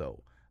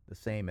 also the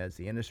same as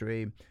the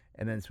industry.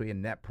 And then so we have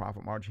net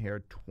profit margin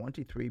here,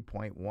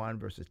 23.1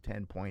 versus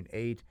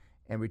 10.8,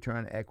 and return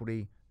on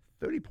equity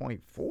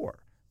 30.4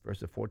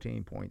 versus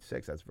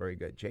 14.6. That's very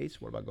good.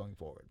 Chase, what about going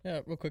forward? Yeah,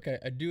 real quick,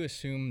 I do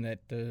assume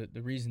that the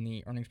reason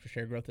the earnings per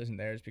share growth isn't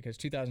there is because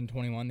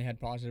 2021 they had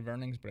positive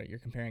earnings, but you're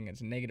comparing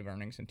against negative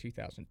earnings in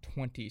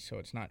 2020, so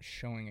it's not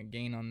showing a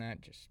gain on that.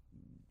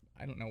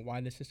 I don't know why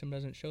the system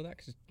doesn't show that,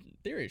 because in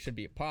theory it should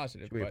be a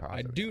positive. But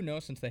I do know,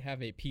 since they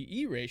have a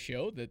PE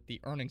ratio, that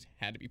the earnings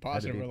had to be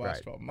positive over the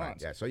last 12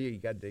 months. Right. Yeah, so you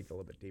got to dig a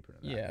little bit deeper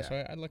into that. Yeah,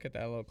 so I'd look at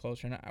that a little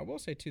closer. And I will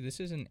say, too, this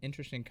is an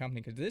interesting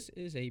company because this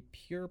is a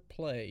pure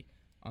play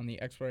on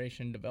the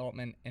exploration,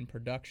 development, and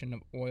production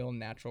of oil,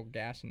 natural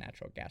gas, and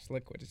natural gas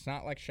liquids. It's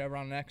not like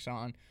Chevron and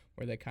Exxon,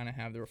 where they kind of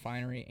have the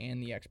refinery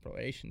and the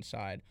exploration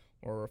side,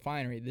 or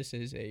refinery. This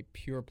is a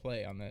pure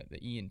play on the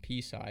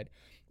E&P side.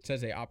 It says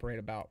they operate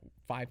about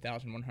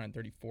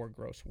 5,134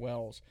 gross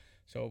wells.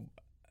 So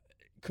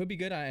could be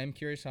good. I am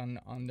curious on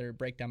their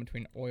breakdown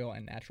between oil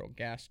and natural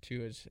gas,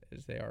 too, as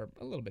they are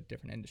a little bit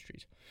different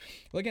industries.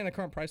 Looking at the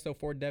current price, though,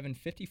 for Devon,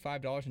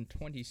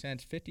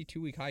 $55.20,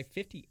 52-week high,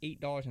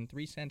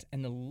 $58.03,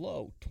 and the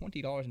low,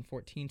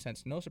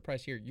 $20.14. No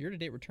surprise here.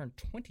 Year-to-date return,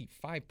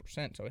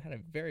 25%, so it had a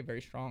very,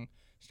 very strong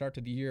start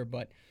to the year,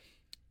 but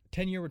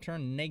 10-year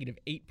return, negative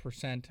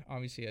 8%,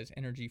 obviously, as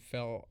energy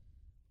fell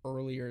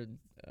earlier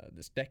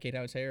this decade,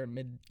 I would say, or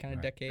mid kind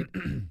of decade,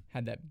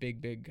 had that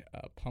big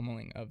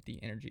pummeling of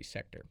the energy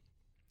sector.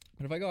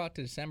 But if I go out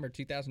to December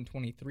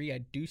 2023, I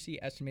do see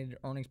estimated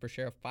earnings per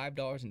share of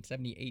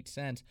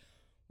 $5.78.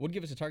 Would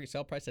give us a target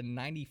sell price of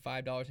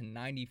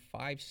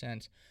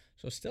 $95.95.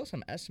 So still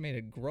some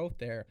estimated growth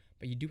there,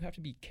 but you do have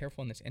to be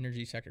careful in this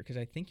energy sector, because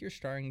I think you're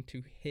starting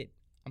to hit,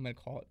 I'm going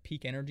to call it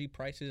peak energy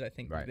prices. I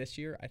think this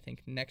year, I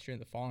think next year,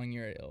 the following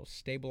year, it'll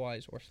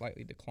stabilize or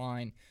slightly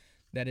decline.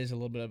 That is a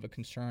little bit of a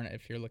concern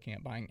if you're looking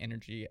at buying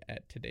energy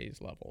at today's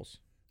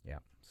levels. Yeah.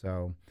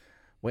 So,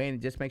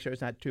 Wayne, just make sure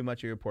it's not too much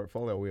of your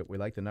portfolio. We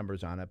like the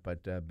numbers on it,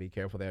 but be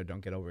careful there.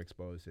 Don't get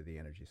overexposed to the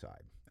energy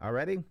side. All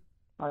righty?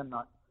 I'm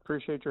not.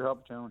 Appreciate your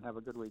help, Joan. Have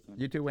a good weekend.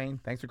 You too, Wayne.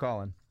 Thanks for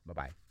calling.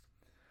 Bye-bye.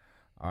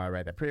 All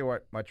right. That pretty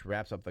much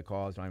wraps up the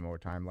calls. No more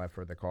time left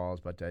for the calls.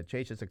 But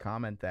Chase, just a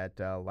comment that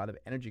a lot of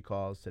energy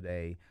calls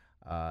today.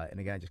 And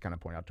again, I just kind of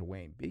point out to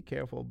Wayne, be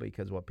careful,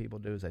 because what people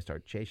do is they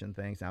start chasing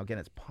things. Now, again,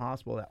 it's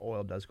possible that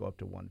oil does go up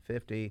to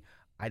 150.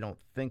 I don't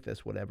think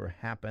this would ever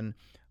happen,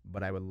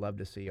 but I would love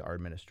to see our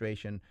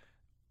administration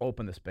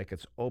open the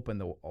spigots, open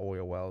the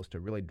oil wells to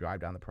really drive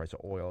down the price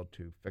of oil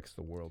to fix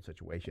the world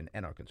situation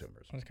and our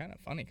consumers. Well, it's kind of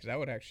funny because that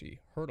would actually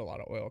hurt a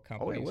lot of oil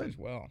companies as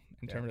well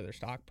in terms of their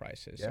stock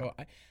prices. Yeah. So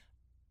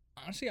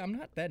honestly, I'm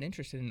not that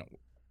interested in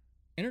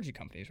energy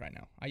companies right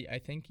now. I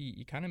think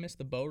you kind of missed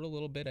the boat a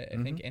little bit. I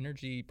think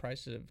energy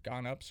prices have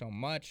gone up so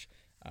much.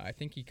 I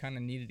think you kind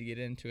of needed to get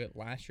into it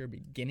last year,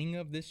 beginning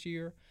of this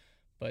year.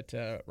 But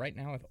right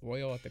now, with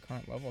oil at the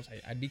current levels,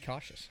 I'd be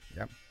cautious.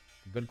 Yep.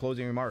 Good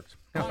closing remarks.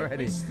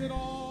 Alrighty.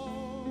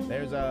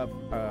 There's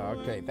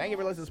okay. Thank you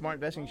for listening to Smart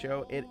Investing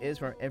Show. It is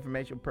for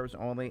information purposes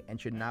only and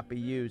should not be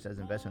used as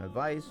investment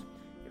advice.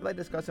 If you'd like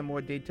to discuss in more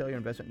detail your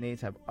investment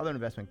needs, have other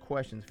investment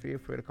questions, feel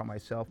free to call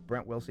myself,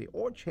 Brent Wilsey,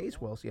 or Chase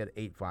Wilsey at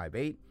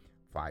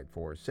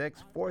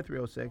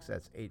 858-546-4306.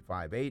 That's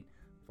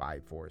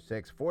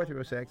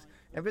 858-546-4306.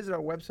 And visit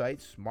our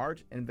website,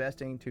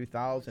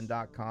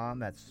 smartinvesting2000.com.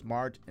 That's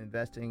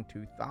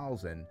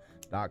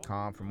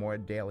smartinvesting2000.com for more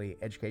daily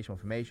educational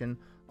information,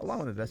 along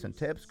with investment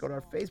tips. Go to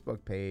our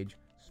Facebook page,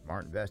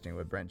 Smart Investing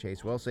with Brent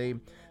Chase Wilsey.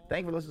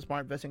 Thank you for listening to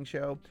Smart Investing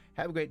Show.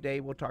 Have a great day.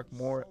 We'll talk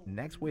more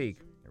next week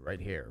right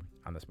here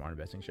on the Smart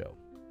Investing Show.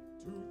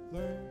 To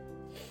think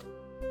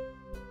that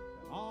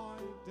I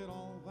did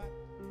all that,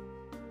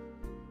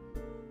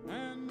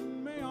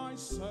 and may I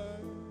say